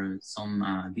for some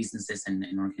businesses and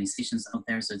organizations out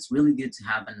there. So it's really good to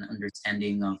have an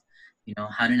understanding of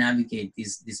how to navigate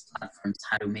these platforms,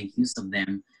 how to make use of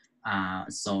them.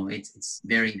 So it's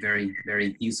very, very,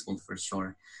 very useful for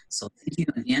sure. So thank you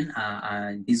again.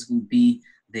 This will be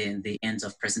the end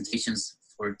of presentations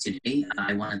for today.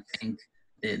 I want to thank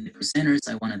the presenters.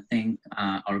 I want to thank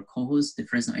our co-host, the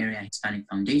Fresno Area Hispanic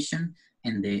Foundation,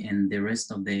 and the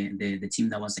rest of the team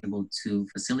that was able to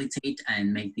facilitate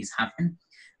and make this happen.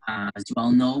 As you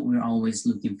all know, we're always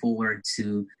looking forward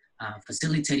to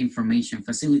facilitate information,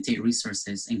 facilitate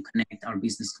resources, and connect our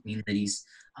business communities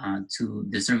to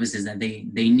the services that they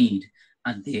need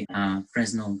at the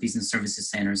Fresno Business Services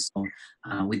Center. So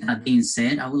with that being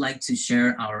said, I would like to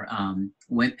share our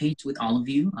webpage with all of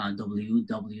you,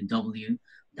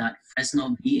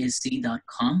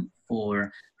 www.fresnobsc.com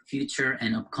for future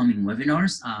and upcoming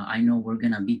webinars. I know we're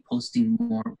gonna be posting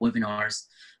more webinars,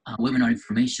 webinar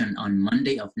information on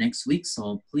Monday of next week.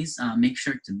 So please make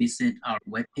sure to visit our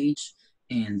webpage,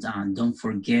 and don't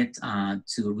forget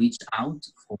to reach out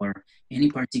for any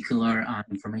particular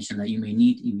information that you may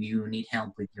need. If you need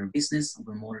help with your business,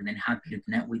 we're more than happy to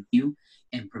connect with you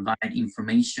and provide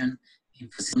information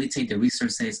and facilitate the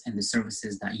resources and the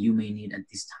services that you may need at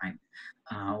this time.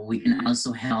 We can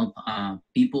also help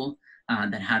people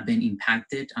that have been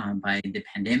impacted by the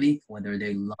pandemic, whether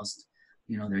they lost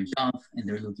their job and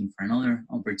they're looking for another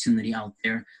opportunity out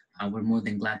there. We're more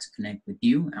than glad to connect with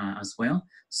you as well.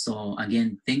 So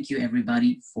again, thank you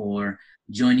everybody for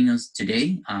joining us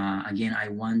today. Again, I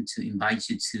want to invite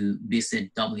you to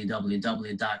visit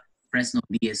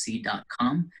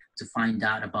www.fresnobsc.com to find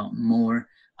out about more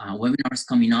webinars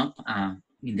coming up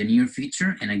in the near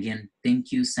future. And again,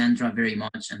 thank you, Sandra, very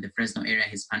much, and the Fresno Area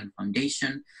Hispanic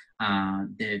Foundation,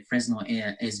 the Fresno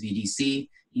SBDC,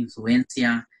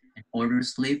 inFLUENCIA, and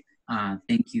ORDRSLIP.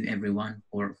 Thank you everyone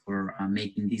for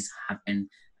making this happen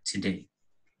today.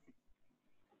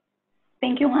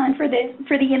 Thank you, Juan, for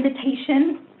the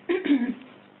invitation.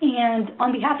 And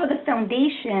on behalf of the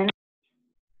foundation,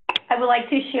 I would like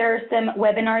to share some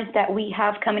webinars that we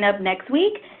have coming up next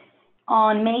week.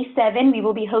 On May 7, we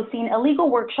will be hosting a legal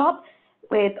workshop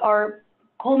with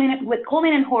Coleman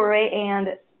and Horowitz,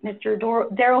 and Mr.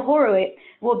 Daryl Horowitz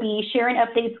will be sharing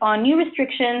updates on new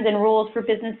restrictions and rules for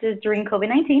businesses during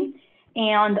COVID-19.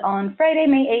 And on Friday,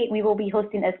 May 8, we will be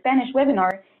hosting a Spanish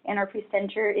webinar, and our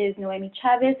presenter is Noemi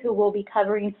Chavez, who will be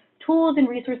covering tools and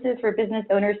resources for business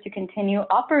owners to continue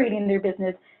operating their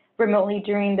business remotely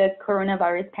during the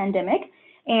coronavirus pandemic.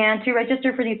 And to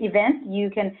register for these events, you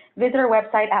can visit our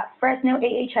website at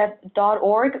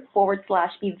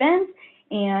fresnoahs.org/events.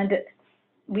 And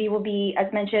we will be,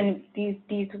 as mentioned, these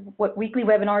weekly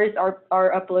webinars are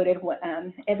uploaded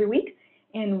every week,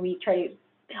 and we try to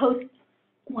host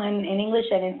one in English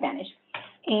and in Spanish.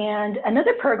 And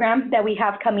another program that we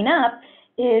have coming up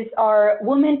is our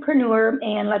Womanpreneur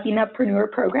and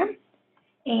Latinapreneur program.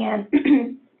 And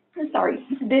sorry,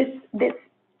 this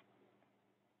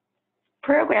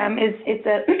program it's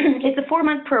a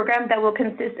 4-month program that will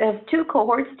consist of 2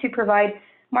 cohorts to provide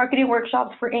marketing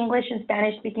workshops for English and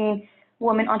Spanish speaking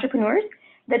women entrepreneurs.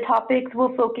 The topics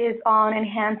will focus on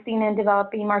enhancing and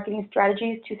developing marketing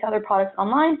strategies to sell their products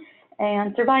online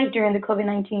and survive during the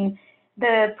COVID-19.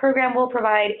 The program will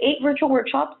provide 8 virtual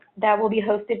workshops that will be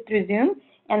hosted through Zoom,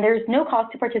 and there's no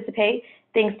cost to participate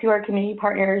thanks to our community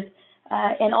partners.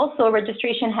 And also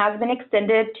registration has been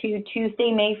extended to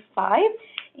Tuesday, May 5.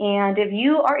 And if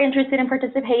you are interested in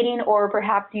participating, or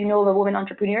perhaps you know of a woman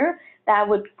entrepreneur that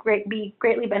would be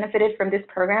greatly benefited from this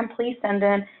program, please have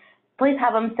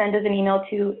them send us an email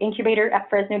to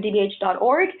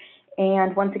incubator@fresnodbh.org.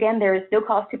 And once again, there is no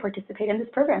cost to participate in this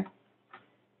program.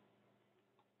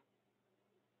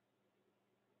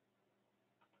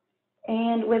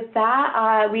 And with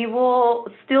that, we will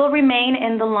still remain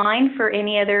in the line for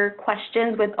any other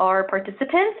questions with our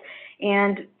participants.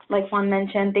 And like Juan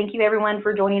mentioned, thank you everyone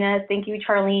for joining us. Thank you,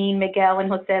 Charlene, Miguel, and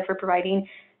Jose for providing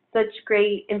such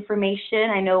great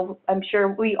information. I'm sure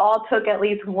we all took at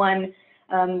least one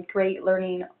great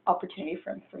learning opportunity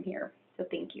from here.